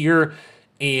to hear.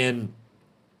 And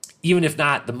even if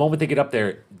not, the moment they get up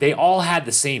there, they all had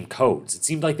the same codes. It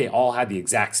seemed like they all had the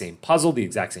exact same puzzle, the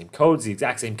exact same codes, the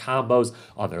exact same combos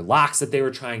on their locks that they were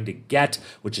trying to get,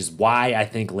 which is why I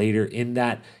think later in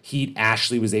that heat,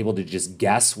 Ashley was able to just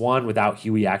guess one without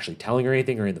Huey actually telling her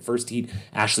anything, or in the first heat,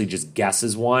 Ashley just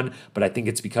guesses one, but I think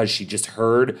it's because she just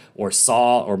heard or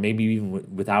saw, or maybe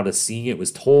even without us seeing it,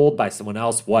 was told by someone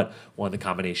else what one of the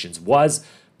combinations was.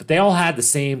 But they all had the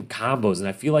same combos, and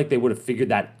I feel like they would have figured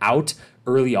that out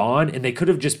early on, and they could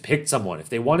have just picked someone. If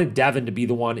they wanted Devin to be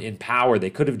the one in power, they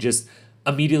could have just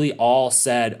immediately all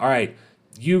said, all right,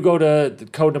 you go to the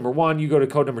code number 1, you go to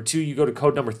code number 2, you go to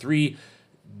code number 3.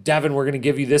 Devin, we're going to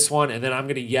give you this one, and then I'm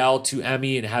going to yell to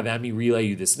Emmy and have Emmy relay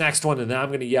you this next one, and then I'm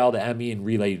going to yell to Emmy and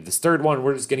relay you this third one.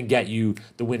 We're just going to get you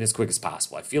the win as quick as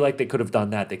possible. I feel like they could have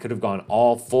done that. They could have gone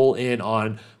all full in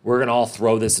on, we're going to all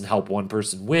throw this and help one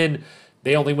person win.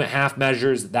 They only went half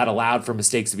measures. That allowed for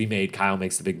mistakes to be made. Kyle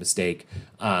makes the big mistake.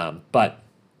 But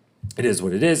it is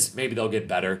what it is. Maybe they'll get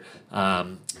better.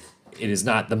 It is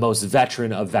not the most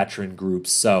veteran of veteran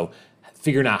groups. So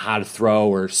figuring out how to throw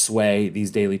or sway these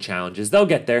daily challenges. They'll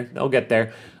get there. They'll get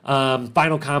there.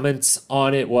 Final comments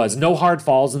on it was no hard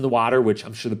falls in the water, which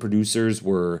I'm sure the producers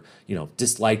were,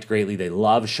 disliked greatly. They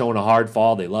love showing a hard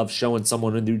fall. They love showing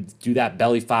someone do that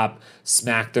belly flop,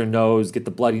 smack their nose, get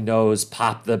the bloody nose,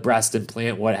 pop the breast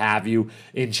implant, what have you,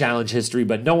 in challenge history.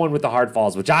 But no one with the hard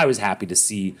falls, which I was happy to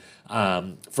see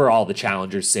for all the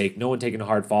challengers' sake. No one taking a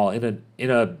hard fall in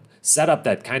a setup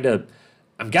that kind of,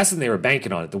 I'm guessing they were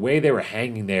banking on it. The way they were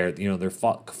hanging there, they're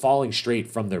falling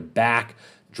straight from their back,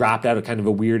 dropped out at kind of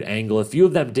a weird angle. A few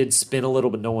of them did spin a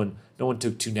little, but no one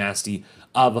took too nasty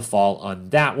of a fall on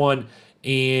that one.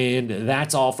 And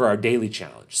that's all for our daily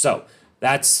challenge. So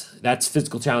that's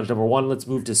physical challenge number 1. Let's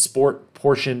move to sport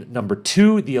portion number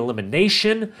 2, the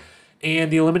elimination.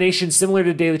 And the elimination, similar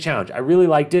to daily challenge. I really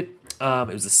liked it.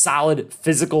 It was a solid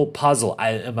physical puzzle.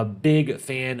 I am a big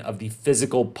fan of the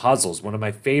physical puzzles. One of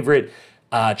my favorite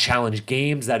challenge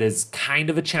games that is kind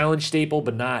of a challenge staple,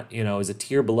 but not, is a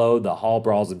tier below the hall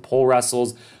brawls and pole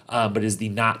wrestles, but is the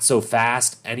not so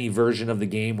fast, any version of the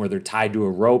game where they're tied to a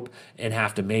rope and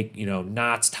have to make,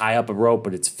 knots, tie up a rope,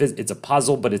 but it's a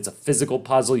puzzle, but it's a physical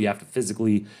puzzle. You have to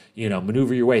physically,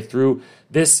 maneuver your way through.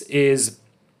 This is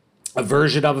a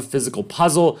version of a physical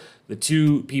puzzle. The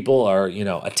two people are,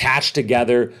 attached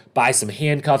together by some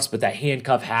handcuffs, but that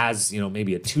handcuff has,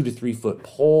 maybe a 2 to 3 foot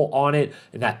pole on it.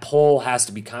 And that pole has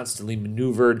to be constantly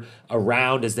maneuvered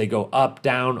around as they go up,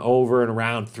 down, over, and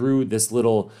around through this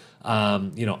little,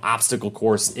 obstacle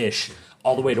course-ish,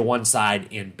 all the way to one side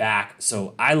and back.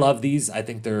 So I love these. I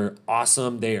think they're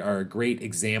awesome. They are a great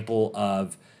example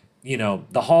of,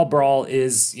 the hall brawl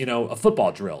is, a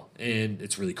football drill, and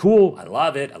it's really cool. I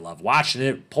love it. I love watching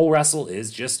it. Pole wrestle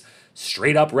is just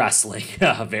straight up wrestling,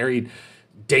 a very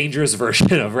dangerous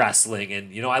version of wrestling.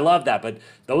 And, I love that, but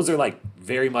those are like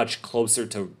very much closer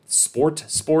to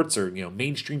sports or,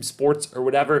 mainstream sports or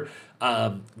whatever.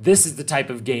 This is the type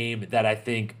of game that I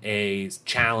think a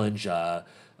challenge, a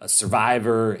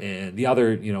Survivor and the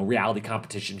other, reality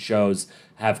competition shows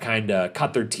have kind of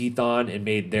cut their teeth on and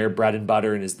made their bread and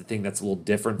butter, and is the thing that's a little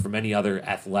different from any other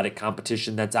athletic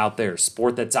competition that's out there,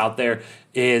 sport that's out there,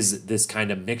 is this kind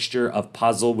of mixture of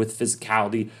puzzle with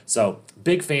physicality. So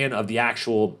big fan of the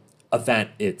actual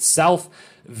event itself.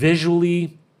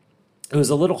 Visually, it was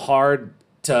a little hard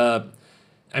to,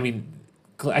 I think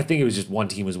it was just one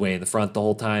team was way in the front the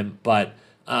whole time, but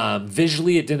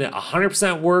visually, it didn't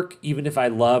 100% work, even if I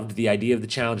loved the idea of the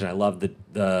challenge and I loved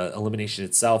the elimination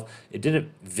itself. It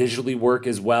didn't visually work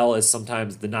as well as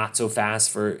sometimes the not so fast,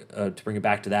 for to bring it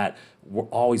back to that,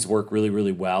 always work really,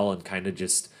 really well and kind of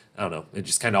just I don't know, it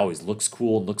just kind of always looks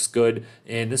cool and looks good.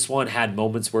 And this one had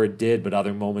moments where it did, but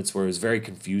other moments where it was very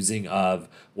confusing of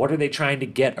what are they trying to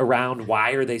get around?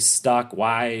 Why are they stuck?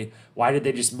 Why did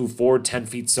they just move forward 10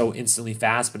 feet so instantly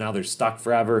fast, but now they're stuck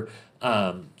forever?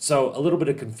 So a little bit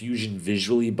of confusion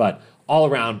visually, but all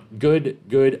around good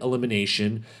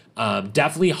elimination.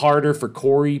 Definitely harder for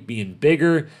Corey being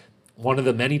bigger. One of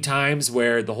the many times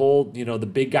where the whole, the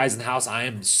big guys in the house, I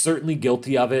am certainly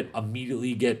guilty of it,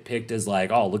 immediately get picked as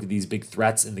like, oh, look at these big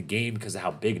threats in the game because of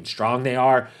how big and strong they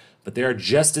are. But there are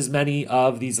just as many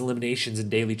of these eliminations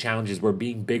and daily challenges where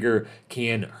being bigger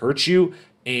can hurt you.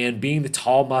 And being the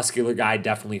tall, muscular guy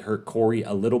definitely hurt Corey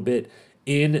a little bit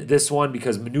in this one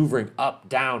because maneuvering up,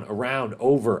 down, around,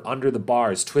 over, under the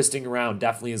bars, twisting around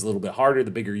definitely is a little bit harder. The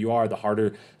bigger you are, the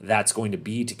harder that's going to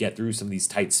be to get through some of these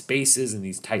tight spaces and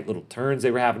these tight little turns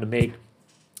they were having to make.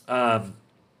 As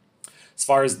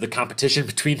far as the competition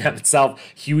between them itself,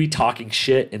 Huey talking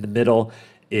shit in the middle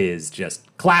is just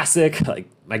classic. Like,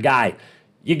 my guy,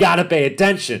 you gotta pay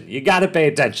attention. You gotta pay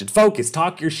attention. Focus.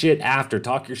 Talk your shit after.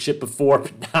 Talk your shit before,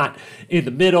 but not in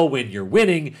the middle when you're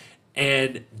winning.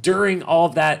 And during all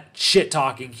of that shit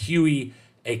talking, Huey,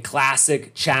 a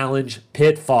classic challenge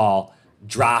pitfall,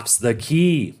 drops the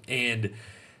key. And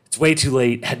it's way too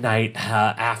late at night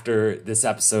after this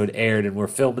episode aired, and we're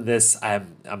filming this.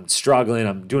 I'm struggling.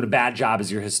 I'm doing a bad job as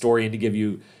your historian to give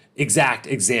you exact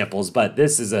examples, but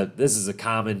this is a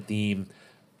common theme.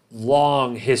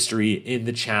 Long history in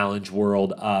the challenge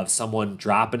world of someone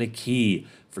dropping a key,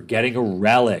 forgetting a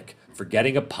relic,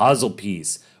 forgetting a puzzle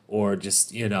piece, or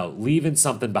just, leaving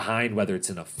something behind, whether it's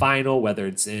in a final, whether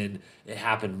it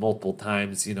happened multiple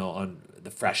times, on the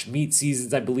fresh meat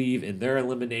seasons, I believe, in their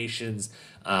eliminations.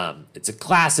 It's a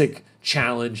classic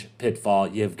challenge pitfall.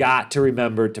 You've got to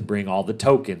remember to bring all the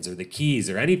tokens or the keys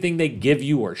or anything they give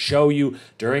you or show you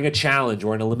during a challenge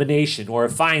or an elimination or a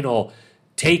final.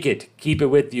 Take it, keep it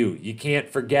with you. You can't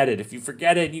forget it. If you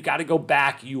forget it, you got to go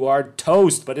back. You are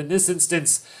toast. But in this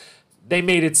instance, they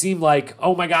made it seem like,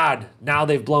 oh my God, now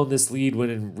they've blown this lead, when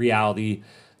in reality,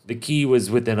 the key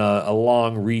was within a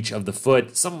long reach of the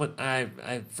foot. Someone,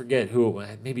 I forget who,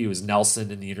 maybe it was Nelson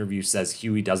in the interview, says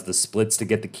Huey does the splits to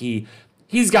get the key.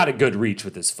 He's got a good reach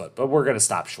with his foot, but we're going to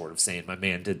stop short of saying my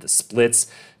man did the splits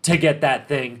to get that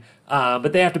thing.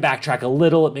 But they have to backtrack a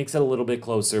little. It makes it a little bit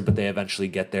closer, but they eventually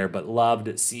get there. But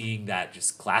loved seeing that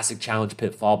just classic challenge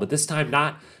pitfall, but this time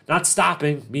not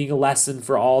stopping, being a lesson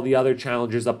for all the other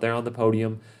challengers up there on the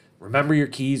podium. Remember your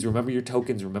keys, remember your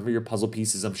tokens, remember your puzzle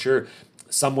pieces. I'm sure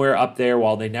somewhere up there,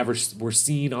 while they never were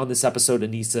seen on this episode,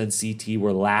 Anissa and CT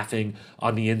were laughing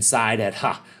on the inside at,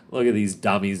 look at these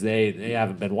dummies. They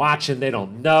haven't been watching. They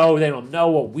don't know. They don't know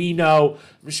what we know.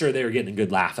 I'm sure they were getting a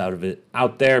good laugh out of it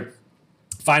out there.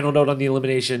 Final note on the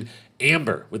elimination,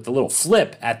 Amber with the little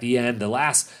flip at the end, the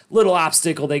last little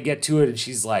obstacle they get to it, and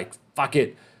she's like, fuck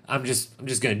it. I'm just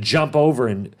going to jump over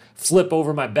and flip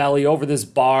over my belly over this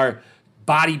bar.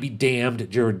 Body be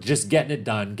damned. You're just getting it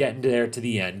done, getting there to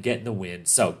the end, getting the win.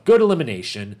 So good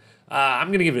elimination.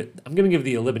 I'm gonna give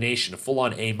the elimination a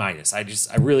full-on A-.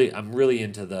 I'm really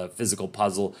into the physical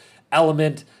puzzle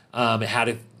element. It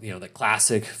had the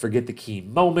classic forget the key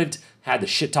moment, had the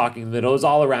shit talking in the middle. It was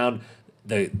all around.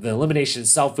 The elimination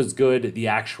itself was good. The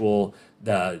actual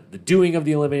the doing of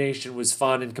the elimination was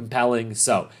fun and compelling.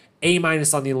 So A-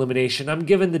 on the elimination. I'm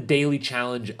giving the daily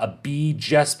challenge a B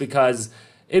just because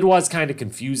it was kind of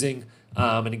confusing.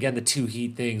 And again, the 2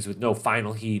 heat things with no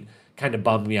final heat kind of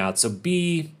bummed me out. So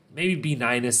B, maybe B-.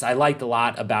 I liked a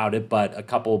lot about it, but a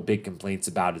couple big complaints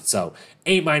about it. So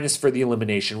A- for the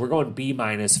elimination. We're going B-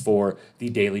 for the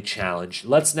daily challenge.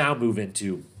 Let's now move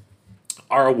into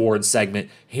our awards segment.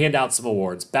 Hand out some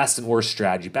awards. Best and worst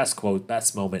strategy, best quote,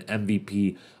 best moment,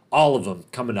 MVP, all of them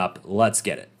coming up. Let's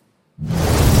get it.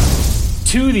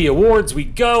 To the awards we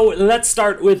go. Let's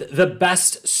start with the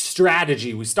best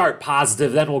strategy. We start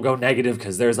positive, then we'll go negative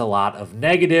because there's a lot of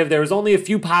negative. There was only a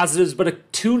few positives,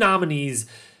 but 2 nominees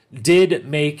did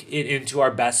make it into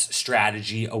our best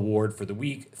strategy award for the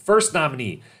week. First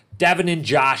nominee, Devin and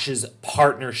Josh's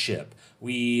partnership.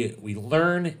 We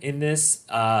learn in this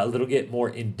a little bit more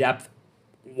in depth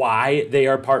why they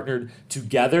are partnered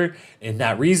together, and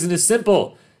that reason is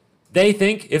simple. They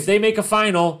think if they make a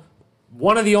final,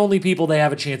 one of the only people they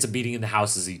have a chance of beating in the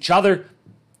house is each other.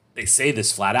 They say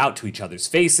this flat out to each other's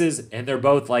faces, and they're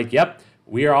both like, yep,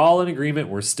 we are all in agreement.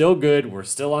 We're still good. We're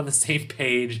still on the same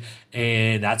page,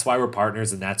 and that's why we're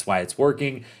partners, and that's why it's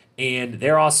working. And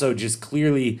they're also just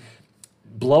clearly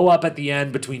blow up at the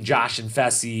end between Josh and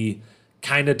Fessy,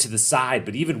 kind of to the side.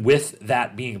 But even with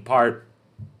that being apart,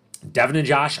 Devin and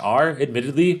Josh are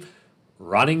admittedly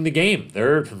running the game.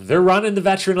 They're running the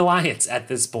veteran alliance at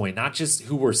this point, not just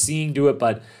who we're seeing do it,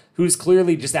 but who's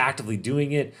clearly just actively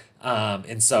doing it.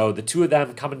 And so the two of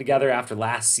them coming together after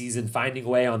last season, finding a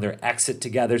way on their exit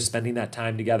together, spending that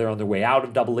time together on their way out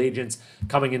of Double Agents,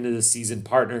 coming into the season,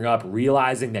 partnering up,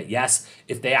 realizing that yes,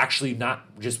 if they actually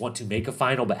not just want to make a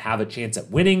final, but have a chance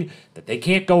at winning, that they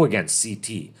can't go against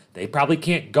CT. They probably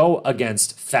can't go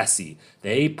against Fessy.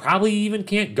 They probably even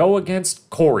can't go against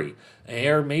Corey.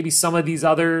 Or maybe some of these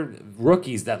other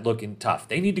rookies that looking tough.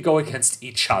 They need to go against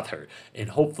each other, and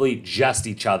hopefully just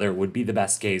each other would be the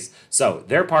best case. So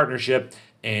their partnership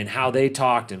and how they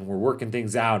talked and were working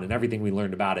things out and everything we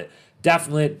learned about it,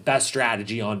 definitely best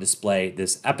strategy on display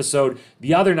this episode.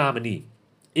 The other nominee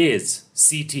is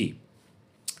CT.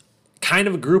 Kind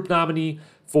of a group nominee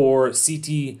for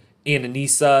CT and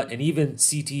Anissa, and even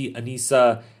CT,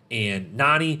 Anissa, and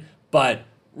Nany, but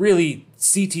really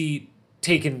CT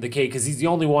taking the cake because he's the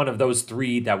only one of those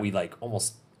three that we like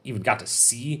almost even got to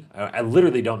see. I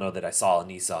literally don't know that I saw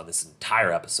Anissa on this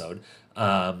entire episode.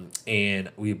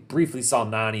 And we briefly saw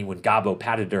Nany when Gabo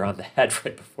patted her on the head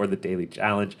right before the daily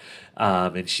challenge.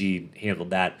 And she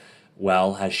handled that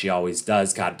well, as she always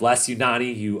does. God bless you,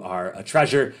 Nany. You are a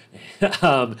treasure.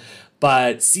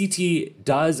 But CT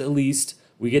does, at least,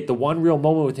 we get the one real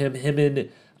moment with him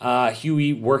and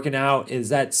Huey working out, is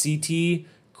that CT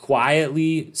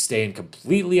quietly staying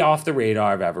completely off the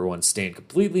radar of everyone, staying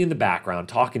completely in the background,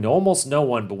 talking to almost no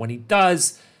one. But when he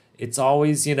does, it's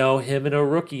always, him and a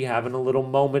rookie having a little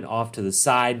moment off to the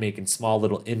side, making small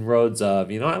little inroads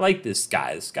of, I like this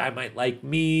guy. This guy might like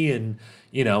me. And,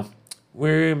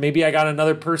 where maybe I got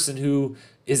another person who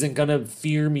isn't going to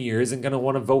fear me or isn't going to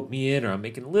want to vote me in, or I'm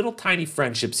making little tiny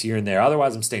friendships here and there.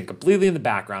 Otherwise, I'm staying completely in the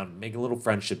background, making little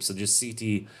friendships. So just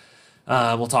CT.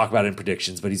 We'll talk about it in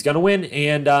predictions, but he's going to win,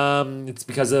 and it's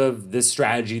because of this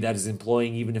strategy that is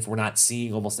employing, even if we're not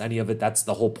seeing almost any of it. That's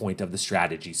the whole point of the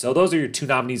strategy. So those are your two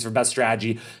nominees for best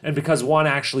strategy, and because one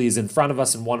actually is in front of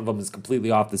us and one of them is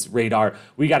completely off this radar,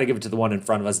 we got to give it to the one in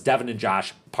front of us. Devin and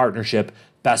Josh, partnership,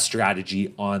 best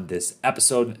strategy on this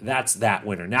episode. That's that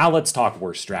winner. Now let's talk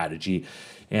worst strategy,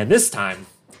 and this time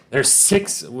there's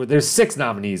six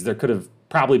nominees. There could have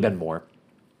probably been more.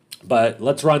 But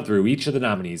let's run through each of the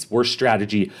nominees' worst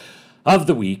strategy of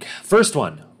the week. First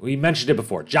one, we mentioned it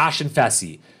before, Josh and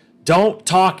Fessy. Don't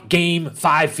talk game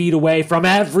 5 feet away from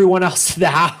everyone else in the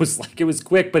house. Like, it was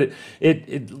quick, but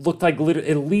it looked like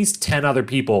at least 10 other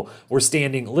people were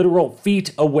standing literal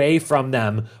feet away from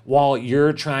them while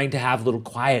you're trying to have little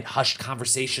quiet, hushed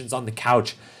conversations on the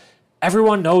couch.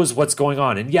 Everyone knows what's going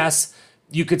on. And yes,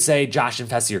 you could say Josh and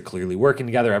Fessy are clearly working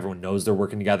together. Everyone knows they're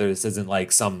working together. This isn't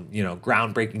like some,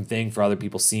 groundbreaking thing for other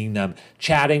people seeing them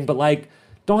chatting, but like,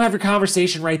 don't have your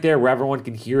conversation right there where everyone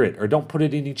can hear it, or don't put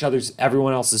it in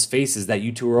everyone else's faces that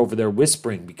you two are over there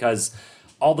whispering, because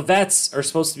all the vets are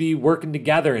supposed to be working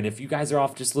together. And if you guys are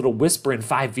off just little whispering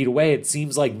 5 feet away, it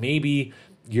seems like maybe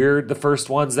you're the first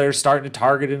ones that are starting to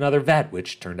target another vet,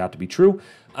 which turned out to be true.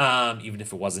 Even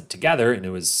if it wasn't together and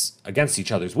it was against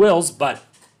each other's wills, but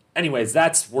anyways,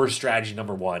 that's worst strategy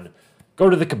number one. Go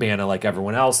to the cabana like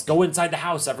everyone else. Go inside the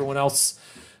house. Everyone else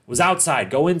was outside.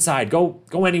 Go inside.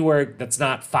 Go anywhere that's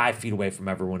not 5 feet away from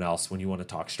everyone else when you want to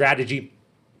talk strategy.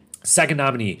 Second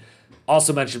nominee,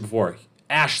 also mentioned before,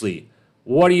 Ashley.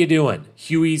 What are you doing?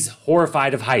 Huey's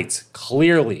horrified of heights.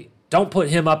 Clearly. Don't put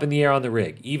him up in the air on the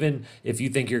rig. Even if you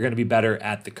think you're going to be better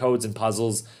at the codes and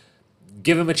puzzles,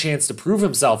 give him a chance to prove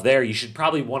himself there. You should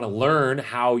probably want to learn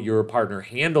how your partner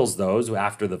handles those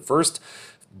after the first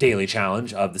daily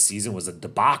challenge of the season was a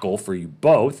debacle for you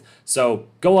both. So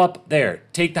go up there,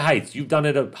 take the heights. You've done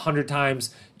it 100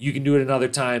 times. You can do it another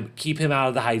time. Keep him out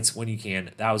of the heights when you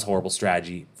can. That was horrible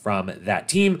strategy from that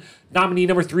team. Nominee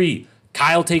number 3,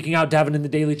 Kyle taking out Devin in the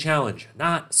daily challenge.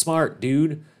 Not smart,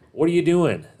 dude. What are you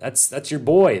doing? That's your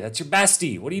boy. That's your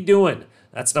bestie. What are you doing?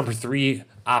 That's number 3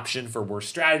 option for worst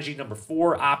strategy. Number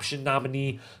 4 option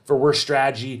nominee for worst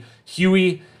strategy,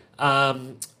 Huey,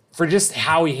 for just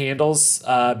how he handles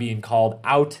being called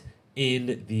out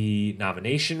in the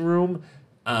nomination room.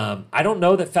 I don't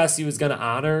know that Fessy was going to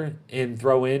honor and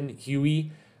throw in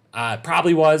Huey.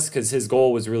 Probably was, because his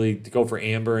goal was really to go for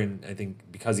Amber, and I think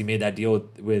because he made that deal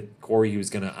with Corey, he was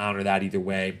going to honor that either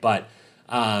way. But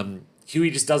Huey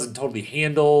just doesn't totally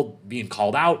handle being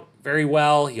called out very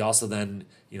well. He also then,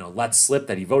 lets slip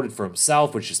that he voted for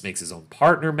himself, which just makes his own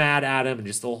partner mad at him. And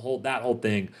just that whole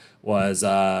thing was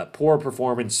poor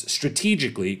performance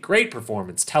strategically. Great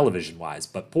performance television-wise,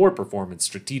 but poor performance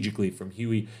strategically from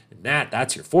Huey and Nat.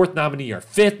 That's your 4th nominee. Your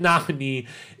 5th nominee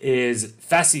is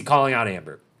Fessy calling out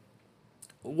Amber.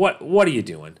 What are you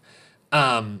doing?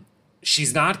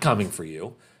 She's not coming for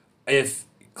you. if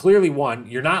clearly one,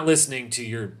 you're not listening to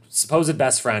your supposed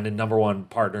best friend and number one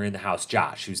partner in the house,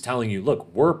 Josh, who's telling you, look,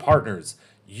 we're partners.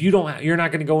 You're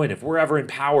not going to go in. If we're ever in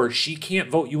power, she can't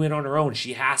vote you in on her own.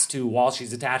 She has to, while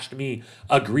she's attached to me,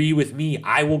 agree with me.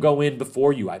 I will go in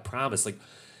before you. I promise. Like,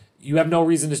 you have no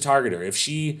reason to target her. If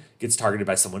she gets targeted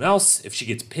by someone else, if she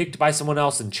gets picked by someone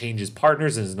else and changes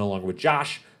partners and is no longer with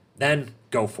Josh, then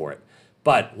go for it.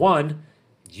 But one,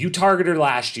 you targeted her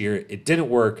last year. It didn't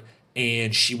work,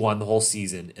 and she won the whole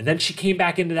season. And then she came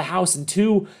back into the house, and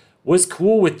two, was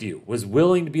cool with you, was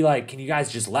willing to be like, can you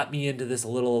guys just let me into this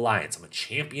little alliance? I'm a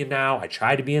champion now. I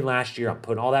tried to be in last year. I'm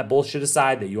putting all that bullshit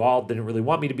aside that you all didn't really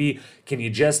want me to be. Can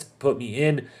you just put me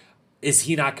in? Is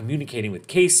he not communicating with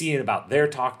Casey and about their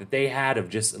talk that they had of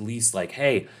just at least like,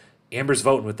 hey, Amber's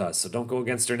voting with us, so don't go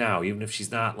against her now, even if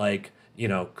she's not like,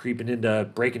 breaking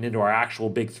into our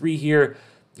actual big three here.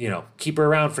 Keep her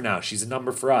around for now. She's a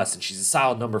number for us, and she's a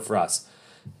solid number for us.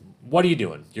 What are you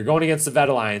doing? You're going against the Vet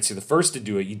Alliance. You're the first to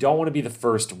do it. You don't want to be the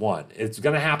first one. It's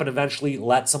going to happen eventually.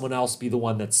 Let someone else be the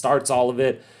one that starts all of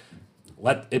it.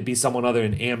 Let it be someone other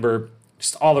than Amber.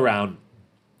 Just all around,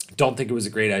 don't think it was a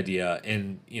great idea.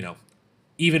 And,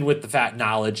 even with the fact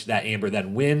knowledge that Amber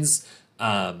then wins,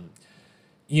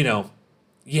 you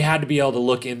had to be able to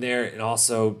look in there and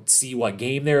also see what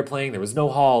game they were playing. There was no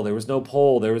hall. There was no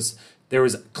pole. There was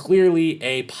clearly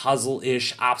a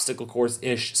puzzle-ish, obstacle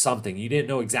course-ish something. You didn't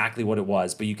know exactly what it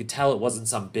was, but you could tell it wasn't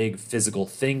some big physical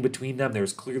thing between them. There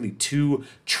was clearly two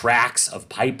tracks of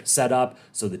pipe set up,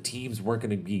 so the teams weren't going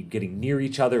to be getting near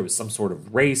each other. It was some sort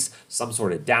of race, some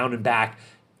sort of down and back.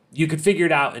 You could figure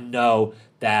it out and know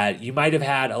that you might have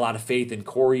had a lot of faith in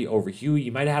Corey over Huey.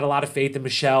 You might have had a lot of faith in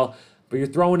Michelle, but you're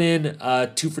throwing in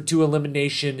a 2-for-2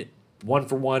 elimination,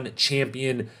 1-for-1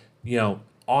 champion,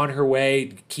 on her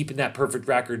way, keeping that perfect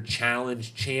record,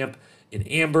 challenge champ in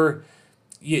Amber.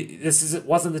 It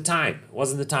wasn't the time. It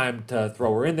wasn't the time to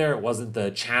throw her in there. It wasn't the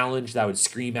challenge that would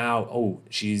scream out, oh,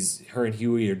 her and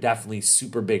Huey are definitely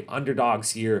super big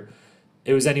underdogs here.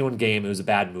 It was anyone's game. It was a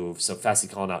bad move. So Fessy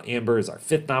calling out Amber is our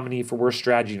fifth nominee for worst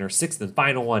strategy. And our sixth and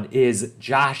final one is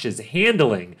Josh's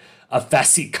handling of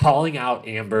Fessy calling out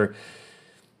Amber.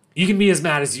 You can be as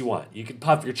mad as you want. You can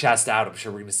puff your chest out. I'm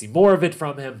sure we're going to see more of it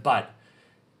from him. But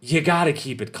you got to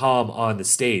keep it calm on the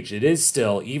stage. It is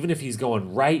still, even if he's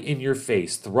going right in your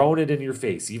face, throwing it in your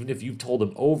face, even if you've told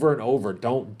him over and over,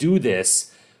 don't do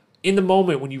this, in the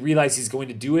moment when you realize he's going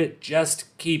to do it, just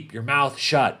keep your mouth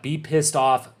shut. Be pissed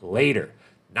off later,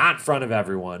 not in front of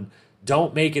everyone.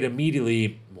 Don't make it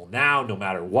immediately. Well, now, no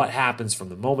matter what happens from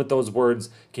the moment those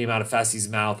words came out of Fessy's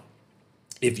mouth,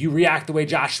 if you react the way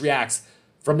Josh reacts,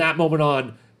 from that moment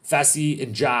on, Fessy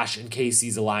and Josh and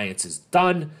Casey's alliance is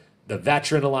done. The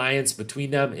veteran alliance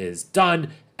between them is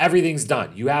done. Everything's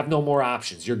done. You have no more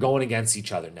options. You're going against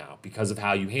each other now because of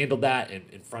how you handled that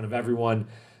in front of everyone.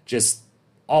 Just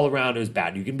all around, it was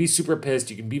bad. You can be super pissed.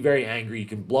 You can be very angry. You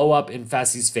can blow up in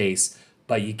Fessy's face,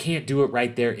 but you can't do it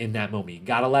right there in that moment. You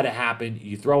got to let it happen.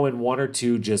 You throw in one or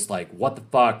two just like, what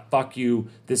the fuck you,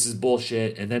 this is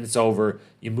bullshit, and then it's over.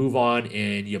 You move on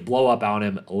and you blow up on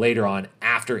him later on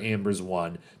after Amber's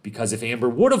won, because if Amber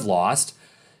would have lost,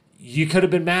 you could have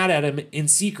been mad at him in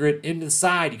secret, in the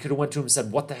side. You could have went to him and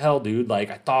said, what the hell, dude? Like,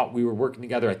 I thought we were working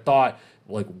together. I thought,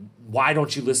 like, why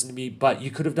don't you listen to me? But you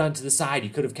could have done it to the side.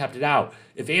 You could have kept it out.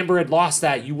 If Amber had lost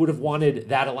that, you would have wanted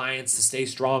that alliance to stay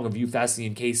strong of you, Fessy,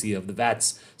 and Casey of the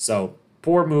vets. So,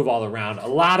 poor move all around. A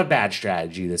lot of bad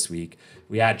strategy this week.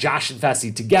 We had Josh and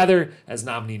Fessy together as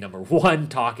nominee number one,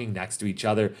 talking next to each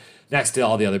other, next to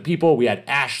all the other people. We had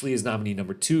Ashley as nominee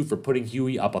number two for putting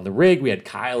Huey up on the rig. We had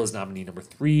Kyle as nominee number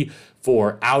three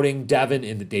for outing Devin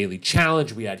in the daily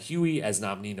challenge. We had Huey as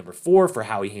nominee number four for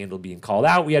how he handled being called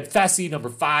out. We had Fessy number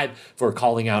five for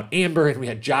calling out Amber, and we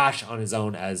had Josh on his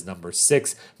own as number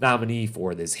six nominee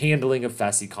for this handling of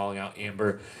Fessy calling out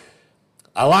Amber.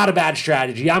 A lot of bad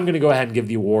strategy. I'm going to go ahead and give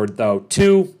the award, though,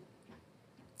 to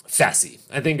Fessy.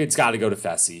 I think it's got to go to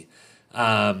Fessy.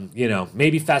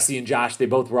 Maybe Fessy and Josh, they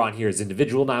both were on here as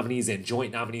individual nominees and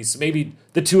joint nominees. So maybe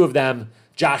the two of them,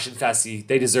 Josh and Fessy,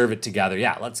 they deserve it together.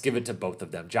 Yeah, let's give it to both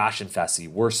of them. Josh and Fessy,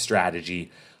 worst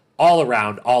strategy all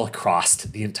around, all across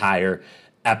the entire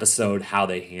episode, how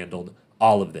they handled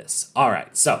all of this. All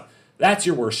right, so that's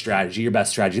your worst strategy, your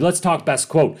best strategy. Let's talk best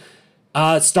quote.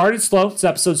 Started slow. This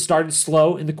episode started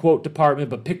slow in the quote department,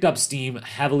 but picked up steam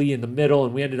heavily in the middle,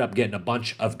 and we ended up getting a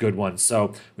bunch of good ones.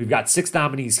 So we've got 6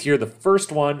 nominees here. The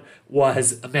first one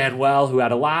was Emmanuel, who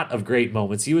had a lot of great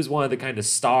moments. He was one of the kind of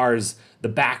stars the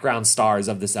background stars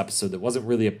of this episode that wasn't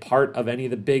really a part of any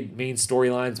of the big main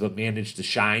storylines, but managed to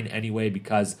shine anyway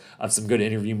because of some good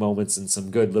interview moments and some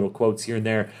good little quotes here and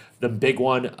there. The big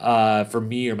one for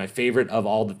me, or my favorite of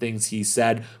all the things he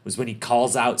said, was when he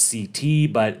calls out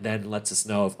CT, but then lets us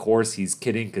know, of course, he's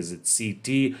kidding because it's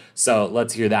CT. So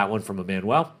let's hear that one from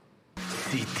Emmanuel.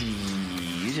 CT,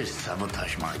 you just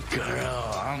sabotage my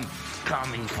girl. I'm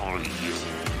coming for you.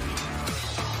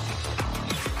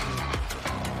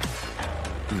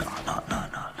 No.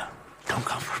 Don't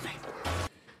come for me.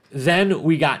 Then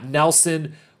we got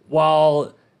Nelson.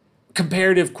 While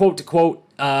comparative quote to quote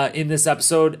in this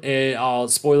episode,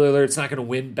 spoiler alert, it's not going to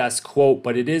win best quote,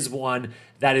 but it is one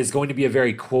that is going to be a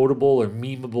very quotable or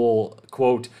memeable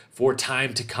quote for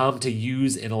time to come to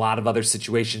use in a lot of other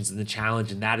situations in the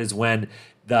challenge, and that is when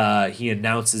he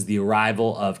announces the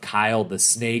arrival of Kyle the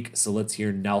Snake. So let's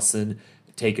hear Nelson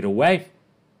take it away.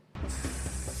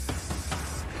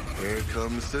 Here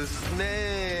comes the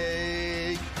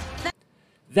snake.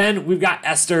 Then we've got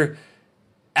Esther.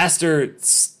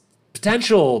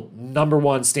 Potential number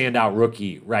one standout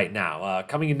rookie right now.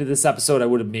 Coming into this episode, I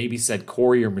would have maybe said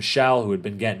Corey or Michelle, who had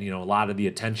been getting a lot of the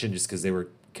attention just because they were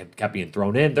kept being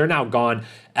thrown in. They're now gone.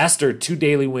 Esther, 2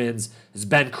 daily wins, has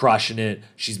been crushing it.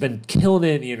 She's been killing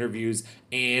it in the interviews,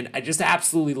 and I just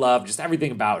absolutely love just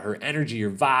everything about her energy,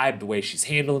 her vibe, the way she's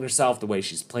handling herself, the way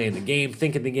she's playing the game,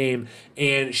 thinking the game.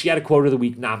 And she had a quote of the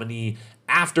week nominee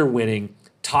after winning,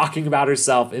 talking about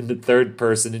herself in the third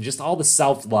person and just all the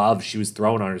self-love she was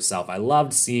throwing on herself. I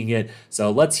loved seeing it.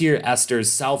 So let's hear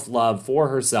Esther's self-love for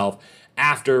herself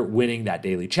after winning that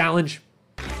daily challenge.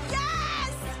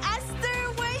 Yes!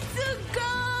 Esther, way to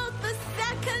go! The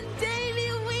second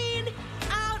daily win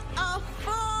out of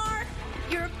 4.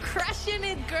 You're crushing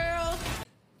it, girl.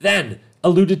 Then,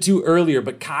 alluded to earlier,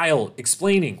 but Kyle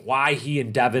explaining why he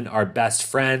and Devin are best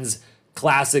friends.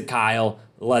 Classic Kyle.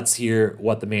 Let's hear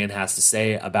what the man has to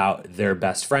say about their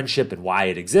best friendship and why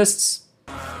it exists.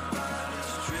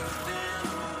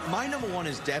 My number one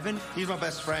is Devin. He's my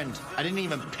best friend. I didn't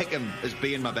even pick him as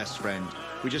being my best friend.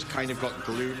 We just kind of got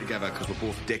glued together because we're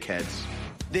both dickheads.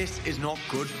 This is not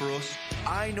good for us.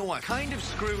 I know I kind of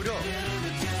screwed up.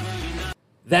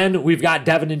 Then we've got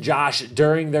Devin and Josh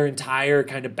during their entire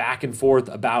kind of back and forth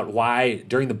about why,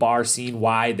 during the bar scene,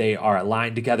 why they are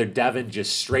aligned together. Devin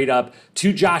just straight up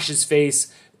to Josh's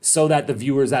face so that the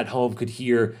viewers at home could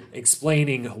hear,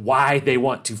 explaining why they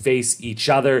want to face each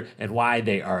other and why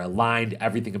they are aligned.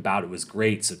 Everything about it was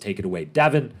great, so take it away,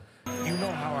 Devin. You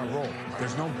know how I roll.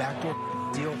 There's no backdoor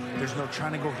deal. There's no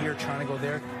trying to go here, trying to go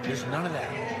there. There's none of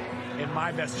that. And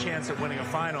my best chance at winning a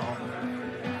final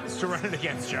is to run it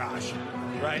against Josh,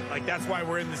 right? Like, that's why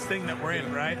we're in this thing that we're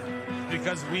in, right?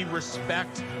 Because we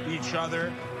respect each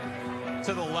other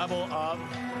to the level of,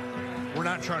 we're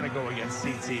not trying to go against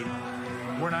CT.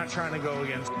 We're not trying to go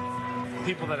against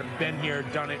people that have been here,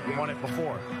 done it, and won it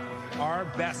before. Our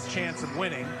best chance of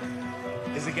winning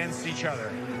is against each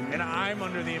other. And I'm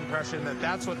under the impression that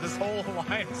that's what this whole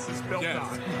alliance is built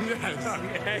on. Yes.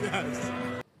 Okay? Yes.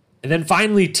 And then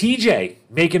finally, TJ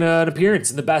making an appearance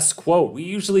in the best quote.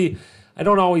 I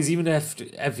don't always, even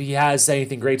if he has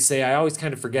anything great to say, I always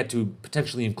kind of forget to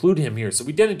potentially include him here. So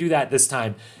we didn't do that this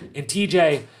time. And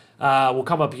TJ will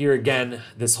come up here again.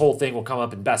 This whole thing will come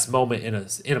up in best moment in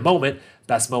a moment.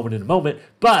 Best moment in a moment.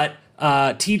 But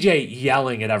TJ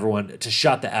yelling at everyone to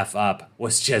shut the F up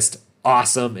was just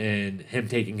awesome, and him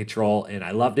taking control, and I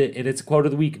loved it. And it's a quote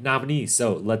of the week nominee.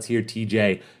 So let's hear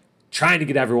TJ trying to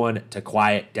get everyone to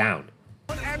quiet down.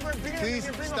 Please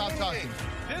stop talking.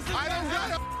 I don't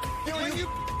got you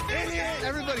idiot.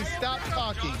 Everybody stop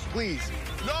talking, please.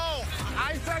 No,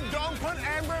 I said don't put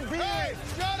Amber B. Hey,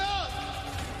 shut up.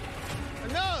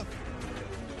 Enough.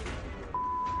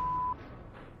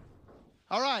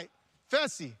 All right,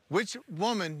 Fessy, which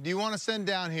woman do you want to send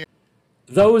down here?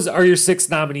 Those are your 6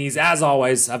 nominees. As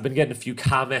always, I've been getting a few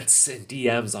comments and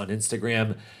DMs on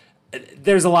Instagram.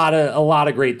 There's a lot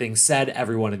of great things said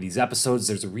every one of these episodes.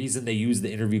 There's a reason they use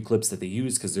the interview clips that they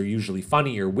use, because they're usually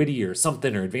funny or witty or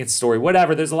something, or advanced story,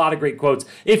 whatever. There's a lot of great quotes.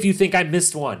 If you think I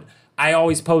missed one, I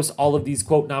always post all of these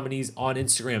quote nominees on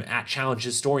Instagram at Challenge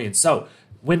Historian. So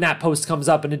when that post comes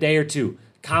up in a day or two,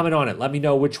 comment on it. Let me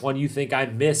know which one you think I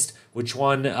missed, which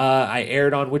one I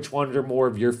aired on, which ones are more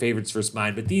of your favorites versus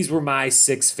mine. But these were my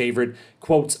 6 favorite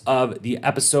quotes of the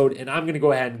episode, and I'm going to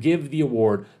go ahead and give the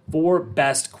award for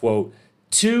best quote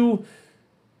to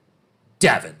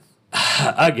Devin.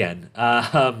 Again,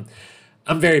 I'm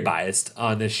very biased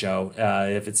on this show,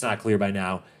 if it's not clear by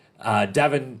now.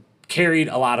 Devin carried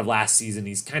a lot of last season.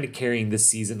 He's kind of carrying this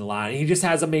season a lot. And he just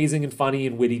has amazing and funny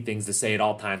and witty things to say at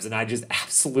all times. And I just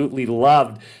absolutely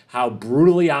loved how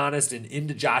brutally honest and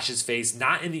into Josh's face,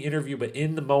 not in the interview, but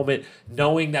in the moment,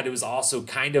 knowing that it was also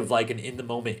kind of like an in the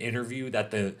moment interview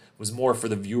that was more for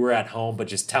the viewer at home, but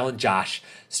just telling Josh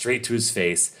straight to his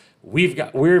face,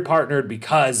 we're partnered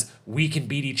because we can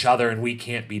beat each other and we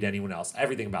can't beat anyone else.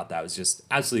 Everything about that was just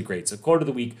absolutely great. So quote of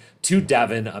the week to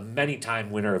Devin, a many-time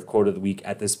winner of quote of the week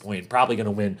at this point, probably going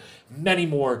to win many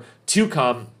more to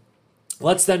come.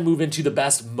 Let's then move into the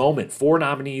best moment. 4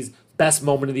 nominees, best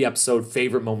moment of the episode,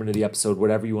 favorite moment of the episode,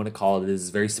 whatever you want to call it. It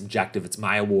is very subjective. It's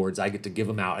my awards. I get to give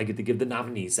them out. I get to give the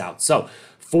nominees out. So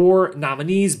 4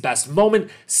 nominees, best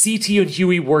moment, CT and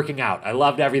Huey working out. I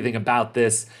loved everything about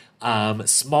this.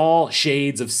 Small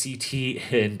shades of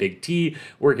CT and Big T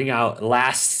working out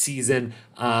last season,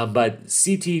 but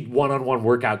CT one-on-one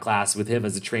workout class with him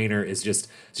as a trainer is just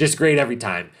great every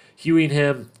time. Huey and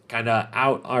him kind of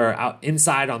out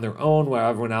inside on their own while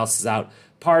everyone else is out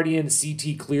partying.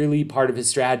 CT clearly part of his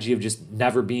strategy of just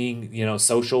never being,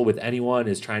 social with anyone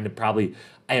is trying to probably,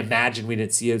 I imagine we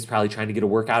didn't see it, was probably trying to get a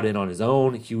workout in on his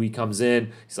own. Huey comes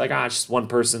in. He's like, it's just one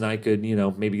person I could,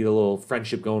 maybe get a little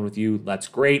friendship going with you. That's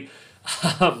great.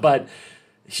 But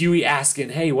Huey asking,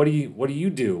 hey, what do you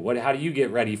do? How do you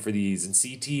get ready for these? And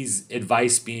CT's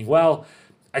advice being, well,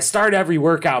 I start every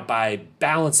workout by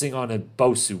balancing on a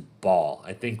Bosu ball,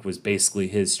 I think was basically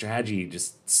his strategy. He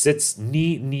just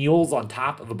kneels on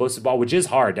top of a Bosu ball, which is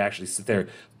hard to actually sit there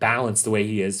balanced the way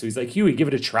he is. So he's like, Huey, give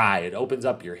it a try. It opens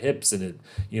up your hips and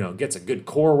it, gets a good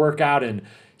core workout. And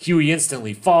Huey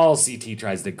instantly falls. CT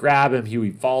tries to grab him.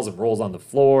 Huey falls and rolls on the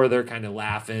floor. They're kind of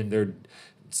laughing.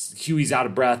 Huey's out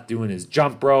of breath doing his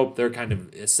jump rope. They're kind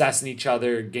of assessing each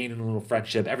other, gaining a little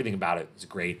friendship. Everything about it was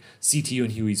great. CTU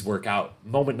and Huey's workout.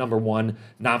 Moment number 1,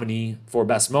 nominee for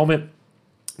best moment.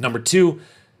 Number 2,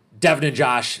 Devin and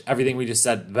Josh. Everything we just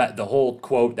said, the whole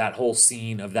quote, that whole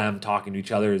scene of them talking to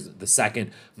each other is the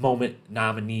second moment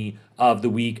nominee of the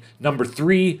week. Number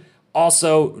 3,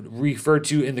 also referred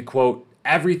to in the quote,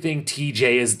 everything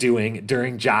TJ is doing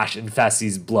during Josh and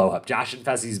Fessy's blow up. Josh and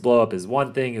Fessy's blow up is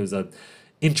one thing. It was a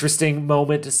interesting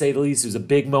moment, to say the least. It was a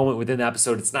big moment within the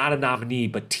episode. It's not a nominee,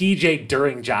 but TJ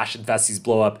during Josh and Fessy's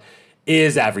blow up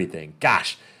is everything.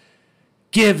 Gosh,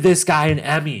 give this guy an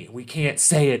Emmy. We can't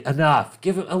say it enough.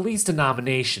 Give him at least a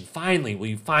nomination. Finally, will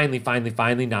you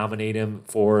finally nominate him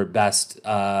for best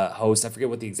host? I forget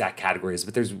what the exact category is,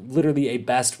 but there's literally a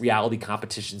best reality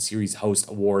competition series host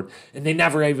award, and they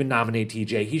never even nominate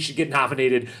TJ. He should get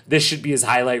nominated. This should be his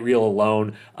highlight reel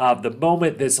alone. The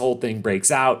moment this whole thing breaks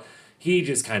out, he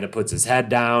just kind of puts his head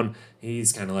down.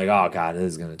 He's kind of like, oh, God, this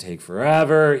is going to take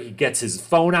forever. He gets his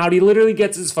phone out. He literally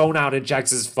gets his phone out and checks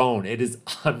his phone. It is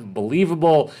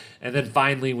unbelievable. And then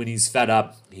finally, when he's fed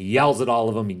up, he yells at all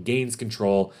of them. He gains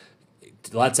control.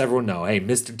 Lets everyone know, hey,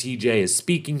 Mr. TJ is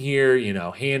speaking here.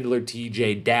 Handler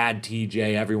TJ, Dad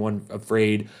TJ, everyone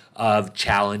afraid of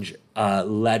challenge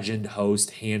legend host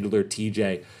Handler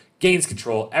TJ. Gains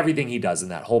control. Everything he does in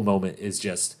that whole moment is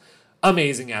just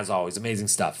amazing, as always. Amazing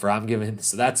stuff.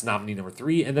 So that's nominee number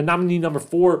 3. And then nominee number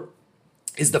 4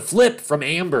 is the flip from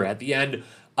Amber at the end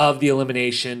of the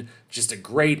elimination. Just a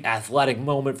great athletic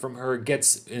moment from her.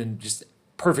 Gets in just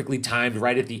perfectly timed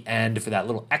right at the end for that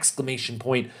little exclamation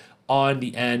point on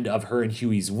the end of her and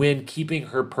Huey's win, keeping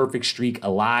her perfect streak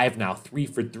alive. Now 3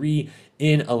 for 3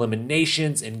 in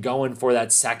eliminations and going for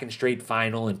that second straight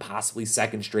final and possibly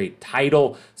second straight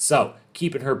title. So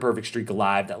keeping her perfect streak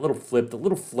alive. That little flip, the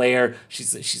little flair.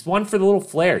 She's one for the little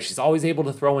flair. She's always able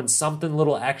to throw in something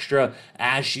little extra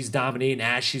as she's dominating,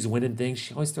 as she's winning things.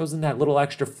 She always throws in that little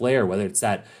extra flair, whether it's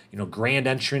that grand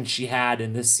entrance she had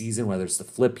in this season, whether it's the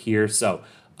flip here. So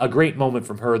a great moment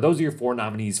from her. Those are your 4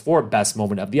 nominees for best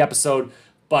moment of the episode.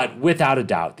 But without a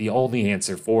doubt, the only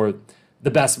answer for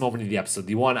the best moment of the episode,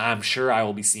 the one I'm sure I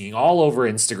will be seeing all over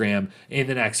Instagram in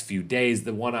the next few days,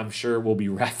 the one I'm sure will be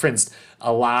referenced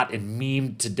a lot and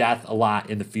memed to death a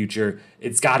lot in the future,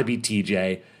 it's got to be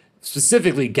TJ.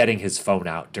 Specifically getting his phone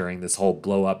out during this whole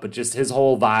blow up, but just his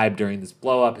whole vibe during this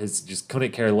blow up, his just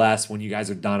couldn't care less. When you guys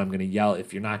are done, I'm going to yell.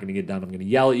 If you're not going to get done, I'm going to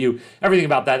yell at you. Everything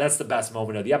about that. That's the best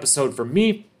moment of the episode for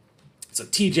me. So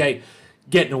TJ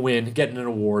getting a win, getting an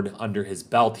award under his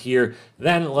belt here.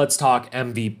 Then let's talk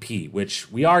MVP, which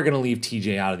we are going to leave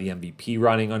TJ out of the MVP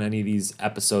running on any of these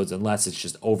episodes unless it's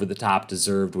just over the top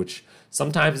deserved, which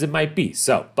sometimes it might be.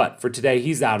 So, but for today,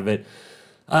 he's out of it.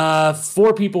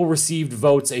 4 people received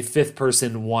votes. A 5th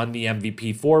person won the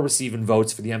MVP. 4 receiving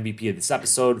votes for the MVP of this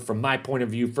episode. From my point of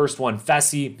view, first one,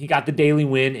 Fessy. He got the daily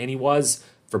win, and he was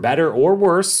for better or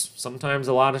worse, sometimes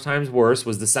a lot of times worse,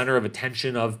 was the center of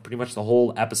attention of pretty much the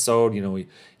whole episode.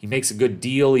 He makes a good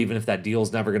deal, even if that deal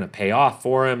is never going to pay off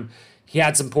for him. He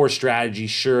had some poor strategy,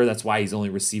 sure, that's why he's only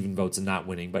receiving votes and not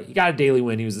winning, but he got a daily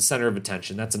win. He was the center of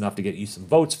attention. That's enough to get you some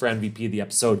votes for MVP of the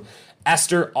episode.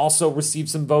 Esther also received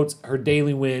some votes. Her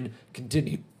daily win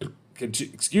continuing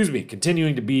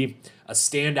to be a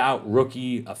standout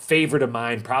rookie, a favorite of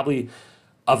mine, probably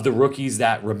of the rookies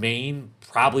that remain,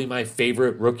 probably my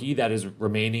favorite rookie that is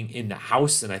remaining in the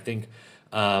house. And I think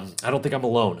I don't think I'm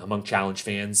alone among Challenge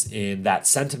fans in that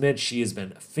sentiment. She has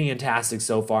been fantastic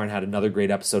so far and had another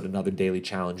great episode, another daily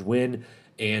challenge win.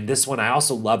 And this one I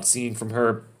also loved seeing from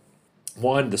her.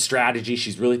 One, the strategy.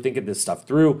 She's really thinking this stuff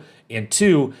through. And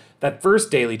two, that first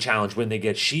daily challenge win they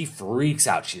get, she freaks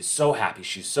out. She's so happy.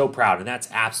 She's so proud. And that's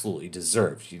absolutely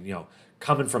deserved.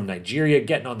 Coming from Nigeria,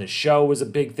 getting on this show was a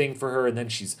big thing for her. And then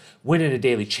she's winning a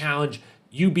daily challenge.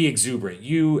 You be exuberant.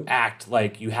 You act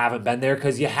like you haven't been there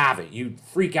because you haven't. You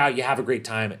freak out. You have a great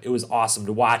time. It was awesome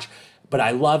to watch. But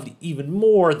I loved even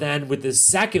more then with this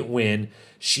second win.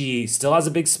 She still has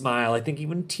a big smile. I think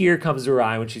even a tear comes to her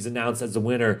eye when she's announced as the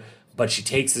winner. But she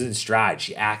takes it in stride.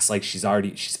 She acts like she's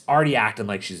already acting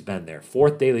like she's been there.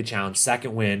 Fourth daily challenge,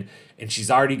 second win, and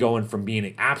she's already going from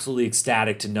being absolutely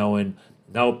ecstatic to knowing,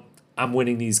 nope, I'm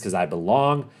winning these because I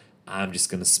belong. I'm just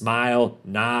gonna smile,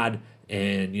 nod,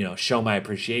 and show my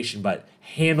appreciation. But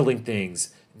handling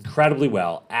things incredibly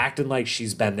well, acting like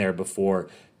she's been there before,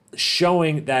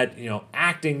 showing that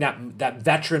acting that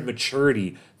veteran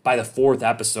maturity by the fourth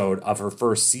episode of her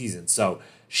first season. So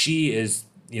she is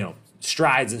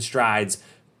strides and strides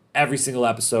every single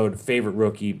episode. Favorite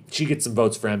rookie. She gets some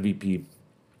votes for MVP.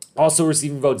 Also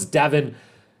receiving votes, Devin.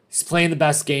 He's playing the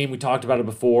best game. We talked about it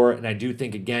before, and I do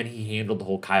think, again, he handled the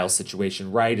whole Kyle situation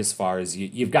right as far as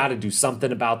you've got to do something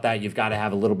about that. You've got to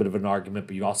have a little bit of an argument,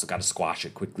 but you also got to squash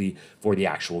it quickly for the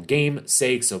actual game's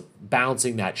sake. So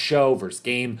balancing that show versus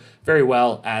game very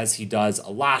well, as he does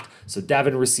a lot. So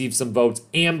Devin received some votes.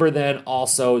 Amber then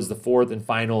also is the fourth and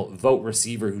final vote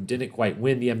receiver who didn't quite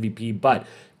win the MVP, but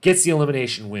gets the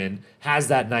elimination win, has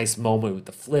that nice moment with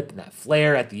the flip and that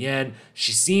flare at the end.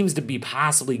 She seems to be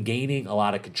possibly gaining a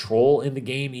lot of control in the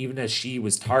game, even as she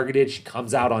was targeted. She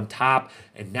comes out on top,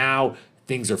 and now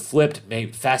things are flipped.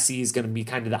 Maybe Fessie's going to be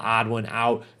kind of the odd one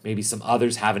out. Maybe some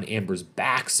others having Amber's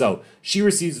back. So she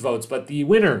receives votes, but the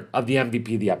winner of the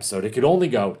MVP of the episode, it could only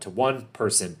go to one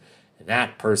person, and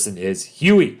that person is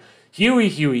Huey.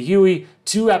 Huey.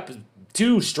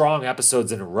 Two strong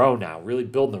episodes in a row now, really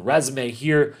building the resume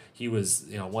here. He was,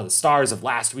 one of the stars of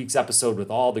last week's episode with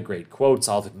all the great quotes,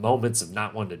 all the moments of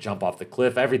not wanting to jump off the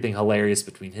cliff, everything hilarious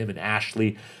between him and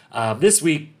Ashley. This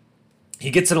week,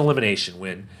 he gets an elimination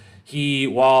win.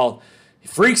 While he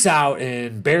freaks out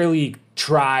and barely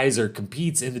tries or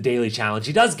competes in the daily challenge,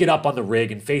 he does get up on the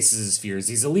rig and faces his fears.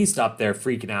 He's at least up there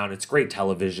freaking out. It's great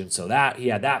television. So that he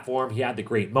had that for him. He had the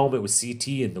great moment with CT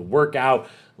in the workout,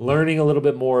 learning a little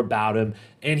bit more about him,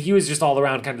 and he was just all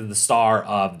around kind of the star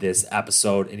of this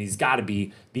episode, and he's got to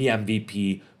be the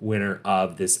MVP winner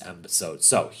of this episode.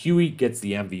 So Huey gets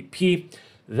the MVP.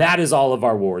 That is all of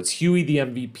our awards. Huey the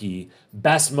MVP.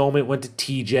 Best moment went to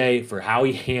TJ for how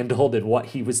he handled and what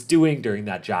he was doing during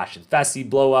that Josh and Fessy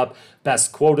blow up.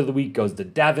 Best quote of the week goes to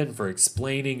Devin for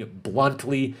explaining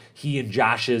bluntly he and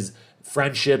Josh's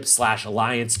friendship /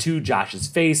 alliance to Josh's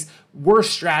face. Worst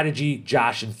strategy,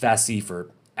 Josh and Fessy for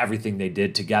everything they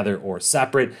did together or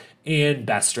separate. And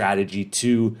best strategy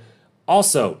to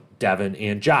also Devin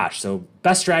and Josh. So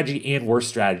best strategy and worst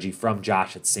strategy from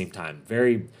Josh at the same time.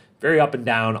 Very, very up and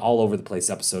down, all over the place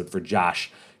episode for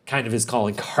Josh. Kind of his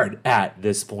calling card at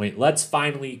this point. Let's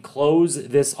finally close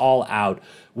this all out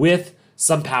with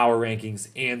some power rankings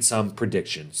and some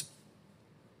predictions.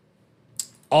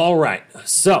 All right,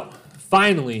 so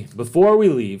finally, before we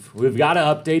leave, we've got to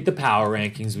update the power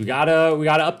rankings. We gotta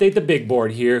update the big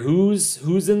board here.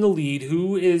 Who's in the lead?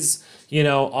 Who is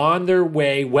on their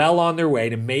way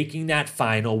to making that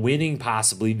final, winning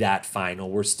possibly that final.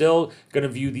 We're still gonna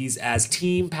view these as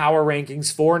team power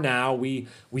rankings for now. We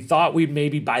thought we'd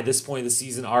maybe by this point of the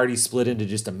season already split into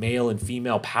just a male and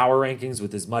female power rankings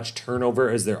with as much turnover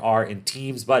as there are in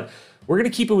teams, but we're gonna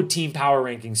keep it with team power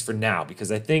rankings for now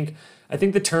because I think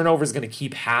the turnover is going to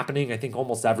keep happening. I think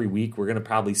almost every week we're going to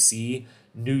probably see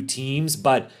new teams,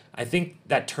 but I think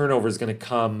that turnover is going to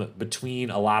come between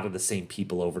a lot of the same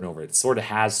people over and over. It sort of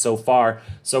has so far.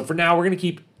 So for now, we're going to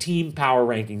keep team power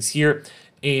rankings here,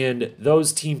 and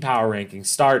those team power rankings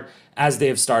start as they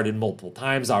have started multiple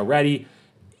times already.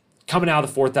 Coming out of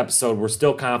the fourth episode, we're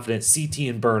still confident CT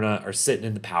and Berna are sitting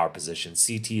in the power position.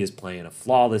 CT is playing a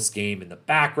flawless game in the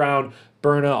background.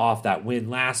 Berna off that win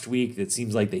last week. It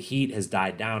seems like the heat has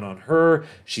died down on her.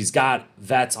 She's got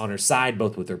vets on her side,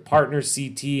 both with her partner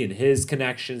CT and his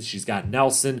connections. She's got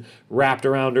Nelson wrapped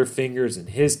around her fingers and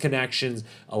his connections.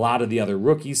 A lot of the other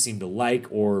rookies seem to like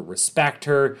or respect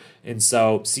her. And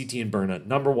so CT and Berna,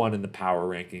 number 1 in the power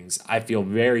rankings. I feel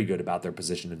very good about their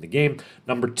position in the game.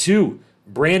 Number 2,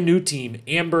 brand new team,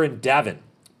 Amber and Devin.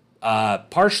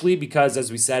 Partially because,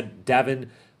 as we said,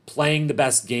 Devin playing the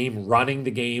best game, running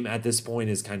the game at this point,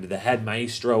 is kind of the head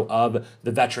maestro of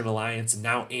the Veteran Alliance. And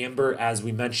now Amber, as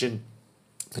we mentioned,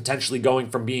 potentially going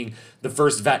from being the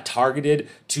first vet targeted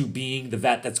to being the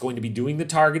vet that's going to be doing the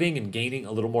targeting and gaining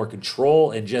a little more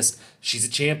control. And just, she's a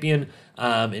champion.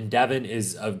 And Devin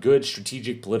is a good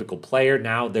strategic political player.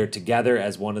 Now they're together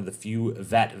as one of the few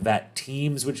vet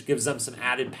teams, which gives them some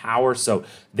added power. So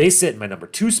they sit in my number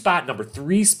 2 spot. Number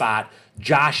 3 spot,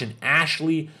 Josh and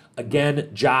Ashley. Again,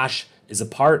 Josh is a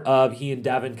part of, he and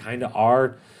Devin kind of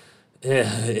are,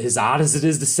 as odd as it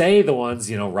is to say, the ones,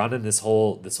 running this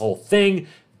whole thing.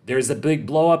 There's a big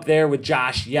blow up there with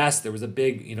Josh. Yes, there was a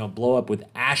big, blow up with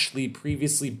Ashley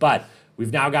previously, but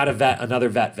we've now got another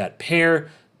vet pair.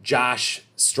 Josh,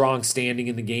 strong standing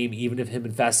in the game, even if him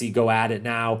and Fessy go at it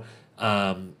now.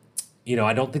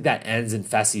 I don't think that ends in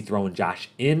Fessy throwing Josh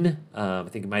in. I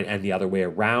think it might end the other way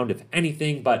around, if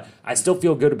anything, but I still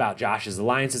feel good about Josh's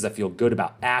alliances. I feel good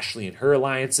about Ashley and her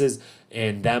alliances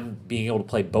and them being able to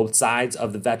play both sides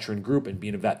of the veteran group and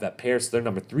being a vet pair. So they're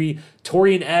number 3.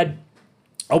 Tori and Ed,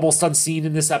 almost unseen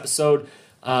in this episode.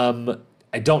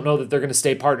 I don't know that they're going to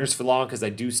stay partners for long because I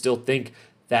do still think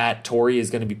that Tori is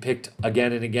going to be picked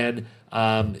again and again.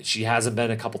 She hasn't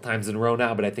been a couple times in a row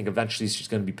now, but I think eventually she's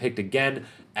going to be picked again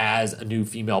as a new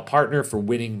female partner for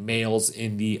winning males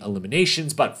in the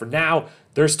eliminations. But for now,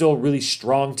 they're still a really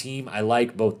strong team. I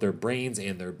like both their brains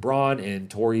and their brawn, and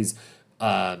Tori's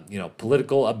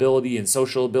political ability and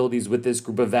social abilities with this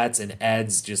group of vets, and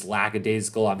Ed's just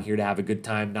lackadaisical. I'm here to have a good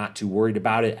time, not too worried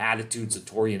about it. Attitudes of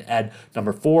Tori and Ed,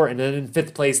 number 4. And then in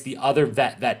 5th place, the other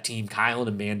vet team, Kyle and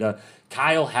Amanda.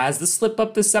 Kyle has the slip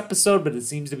up this episode, but it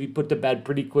seems to be put to bed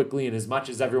pretty quickly. And as much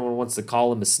as everyone wants to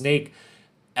call him a snake,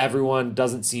 everyone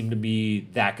doesn't seem to be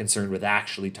that concerned with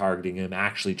actually targeting him,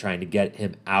 actually trying to get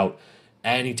him out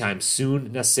anytime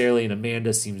soon necessarily. And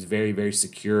Amanda seems very, very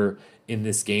secure in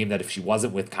this game, that if she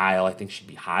wasn't with Kyle, I think she'd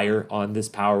be higher on this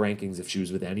power rankings if she was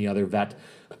with any other vet.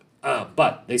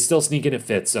 But they still sneak in at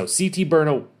 5th. So CT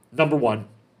Berna, number 1.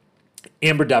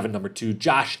 Amber Devin, number 2.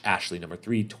 Josh Ashley, number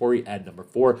 3. Tori Ed, number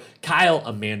 4. Kyle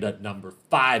Amanda, number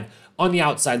 5. On the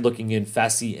outside looking in,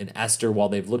 Fessy and Esther, while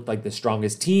they've looked like the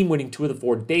strongest team, winning 2 of the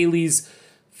 4 dailies,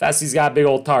 Fessy's got a big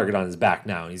old target on his back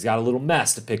now, and he's got a little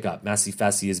mess to pick up. Messy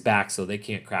Fessy is back, so they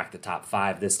can't crack the top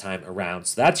 5 this time around.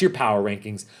 So that's your power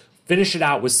rankings. Finish it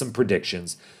out with some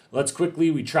predictions.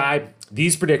 We try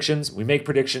these predictions. We make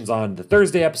predictions on the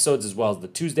Thursday episodes as well as the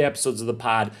Tuesday episodes of the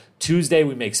pod. Tuesday,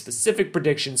 we make specific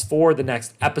predictions for the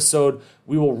next episode.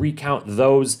 We will recount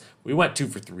those. We went 2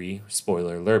 for 3,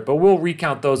 spoiler alert, but we'll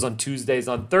recount those on Tuesdays.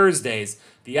 On Thursdays,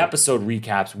 the episode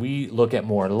recaps, we look at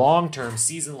more long-term,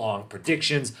 season-long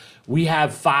predictions. We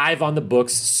have 5 on the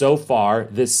books so far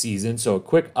this season, so a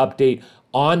quick update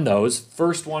on those.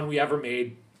 First one we ever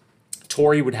made,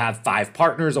 Tori would have 5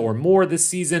 partners or more this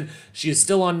season. She is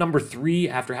still on number 3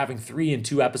 after having 3 in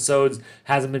 2 episodes.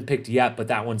 Hasn't been picked yet, but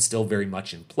that one's still very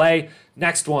much in play.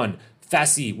 Next one,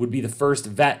 Fessy would be the first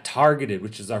vet targeted,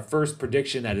 which is our first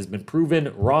prediction that has been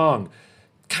proven wrong.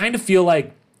 Kind of feel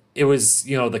like it was,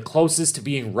 the closest to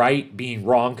being right, being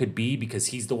wrong could be, because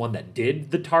he's the one that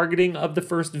did the targeting of the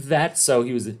first vet, so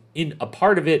he was in a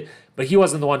part of it, but he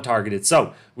wasn't the one targeted.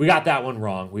 So we got that one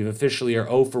wrong. We've officially are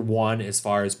 0 for 1 as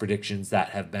far as predictions that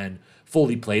have been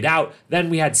fully played out. Then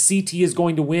we had CT is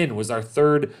going to win was our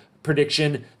third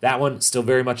prediction. That one still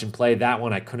very much in play. That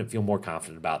one I couldn't feel more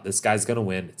confident about. This guy's going to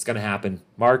win. It's going to happen.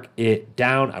 Mark it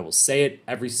down. I will say it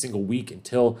every single week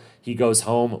until he goes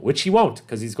home, which he won't,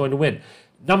 because he's going to win.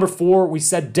 Number 4, we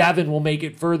said Devin will make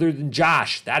it further than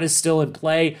Josh. That is still in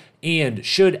play and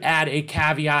should add a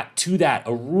caveat to that,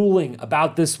 a ruling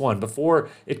about this one before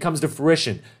it comes to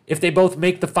fruition. If they both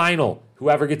make the final,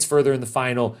 whoever gets further in the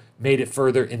final made it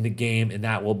further in the game, and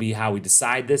that will be how we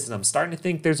decide this. And I'm starting to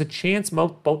think there's a chance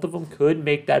both of them could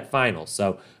make that final.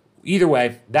 So either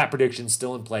way, that prediction's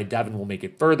still in play. Devin will make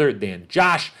it further than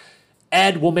Josh.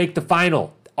 Ed will make the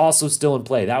final. Also still in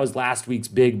play. That was last week's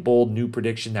big, bold, new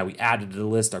prediction that we added to the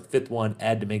list, our 5th one,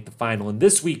 Ed to make the final. And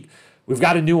this week, we've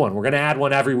got a new one. We're going to add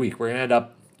one every week. We're going to end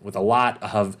up with a lot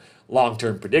of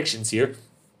long-term predictions here.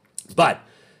 But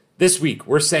This week,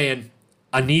 we're saying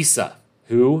Anissa,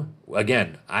 who,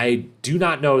 again, I do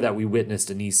not know that we witnessed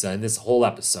Anissa in this whole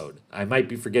episode. I might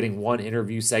be forgetting one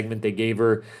interview segment they gave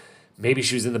her. Maybe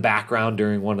she was in the background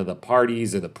during one of the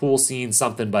parties or the pool scene,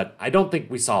 something, but I don't think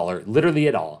we saw her literally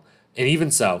at all. And even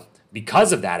so,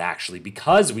 because of that, actually,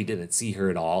 because we didn't see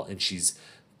her at all, and she's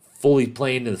fully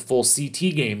playing the full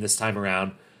CT game this time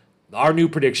around, our new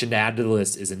prediction to add to the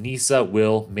list is Anissa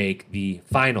will make the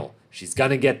final. She's going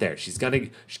to get there. She's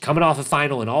coming off a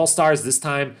final in All-Stars this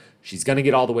time. She's going to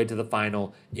get all the way to the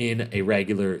final in a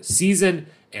regular season,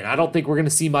 and I don't think we're going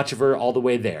to see much of her all the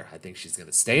way there. I think she's going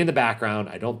to stay in the background.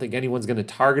 I don't think anyone's going to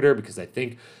target her because I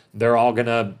think they're all going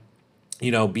to,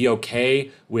 be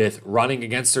okay with running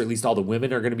against her. At least all the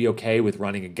women are going to be okay with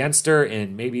running against her,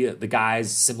 and maybe the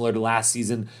guys, similar to last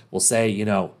season, will say,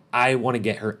 I want to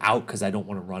get her out because I don't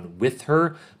want to run with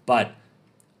her, but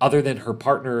other than her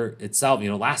partner itself,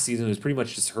 last season it was pretty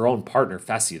much just her own partner,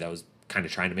 Fessy, that was kind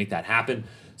of trying to make that happen.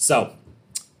 So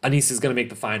Anissa's going to make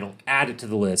the final, add it to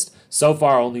the list. So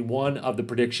far, only one of the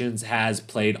predictions has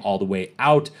played all the way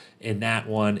out, and that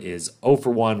one is 0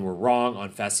 for 1. We're wrong on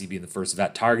Fessy being the first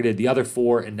vet targeted. The other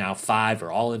 4 and now 5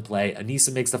 are all in play.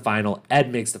 Anissa makes the final.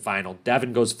 Ed makes the final.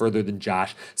 Devin goes further than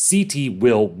Josh. CT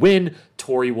will win.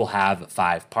 Tori will have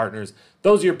 5 partners.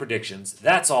 Those are your predictions.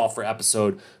 That's all for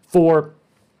episode 4.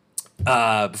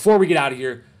 Before we get out of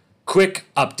here, quick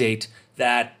update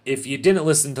that if you didn't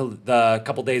listen to the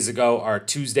couple days ago, our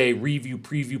Tuesday review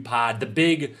preview pod, the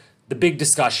big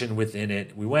discussion within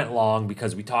it, we went long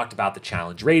because we talked about the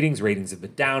challenge ratings. Ratings have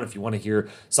been down. If you want to hear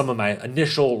some of my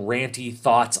initial ranty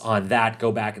thoughts on that,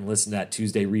 go back and listen to that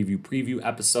Tuesday review preview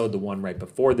episode, the one right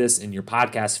before this in your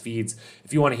podcast feeds.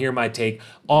 If you want to hear my take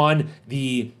on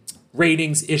the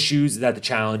ratings issues that the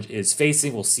challenge is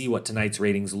facing, we'll see what tonight's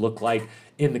ratings look like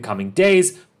in the coming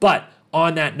days. But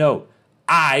on that note,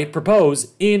 I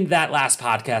propose in that last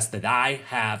podcast that I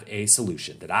have a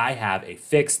solution, that I have a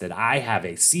fix, that I have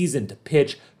a season to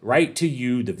pitch right to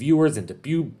you, the viewers, and to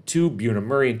Buna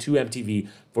Murray and to MTV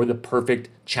for the perfect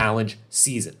challenge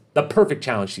season. The perfect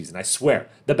challenge season, I swear.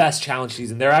 The best challenge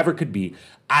season there ever could be.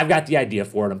 I've got the idea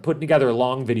for it. I'm putting together a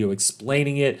long video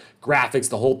explaining it, graphics,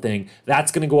 the whole thing.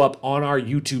 That's going to go up on our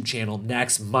YouTube channel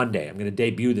next Monday. I'm going to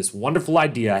debut this wonderful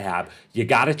idea I have. You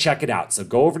got to check it out. So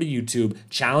go over to YouTube,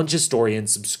 Challenge Historian,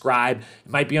 subscribe.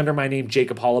 It might be under my name,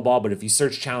 Jacob Hollaball, but if you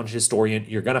search Challenge Historian,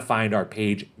 you're going to find our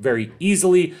page very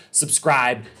easily.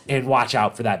 Subscribe and watch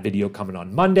out for that video coming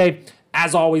on Monday.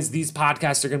 As always, these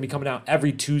podcasts are going to be coming out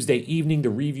every Tuesday evening, the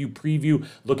review preview,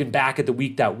 looking back at the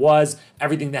week that was,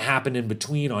 everything that happened in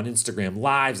between on Instagram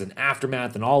Lives and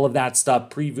Aftermath and all of that stuff,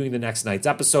 previewing the next night's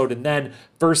episode. And then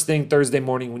first thing Thursday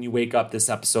morning when you wake up, this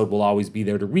episode will always be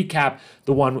there to recap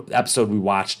the one episode we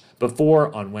watched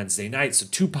before on Wednesday night. So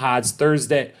 2 pods,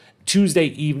 Tuesday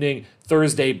evening,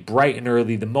 Thursday, bright and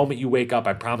early. The moment you wake up,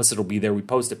 I promise it'll be there. We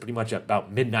post it pretty much at about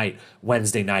midnight,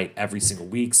 Wednesday night, every single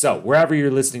week. So wherever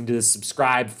you're listening to this,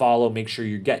 subscribe, follow, make sure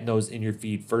you're getting those in your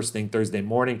feed first thing Thursday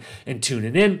morning and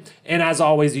tuning in. And as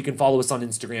always, you can follow us on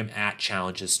Instagram at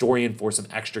Challenge Historian for some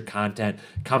extra content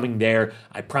coming there.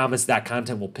 I promise that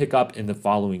content will pick up in the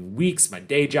following weeks. My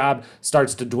day job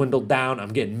starts to dwindle down.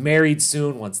 I'm getting married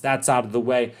soon. Once that's out of the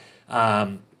way,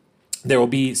 there will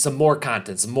be some more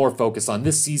content, some more focus on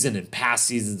this season and past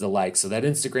seasons alike. So that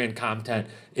Instagram content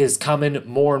is coming.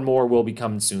 More and more will be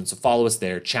coming soon. So follow us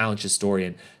there, Challenge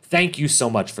Historian. Thank you so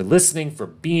much for listening, for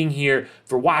being here,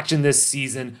 for watching this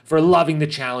season, for loving the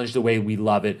challenge the way we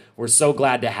love it. We're so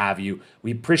glad to have you.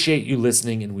 We appreciate you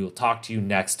listening, and we will talk to you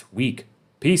next week.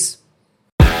 Peace.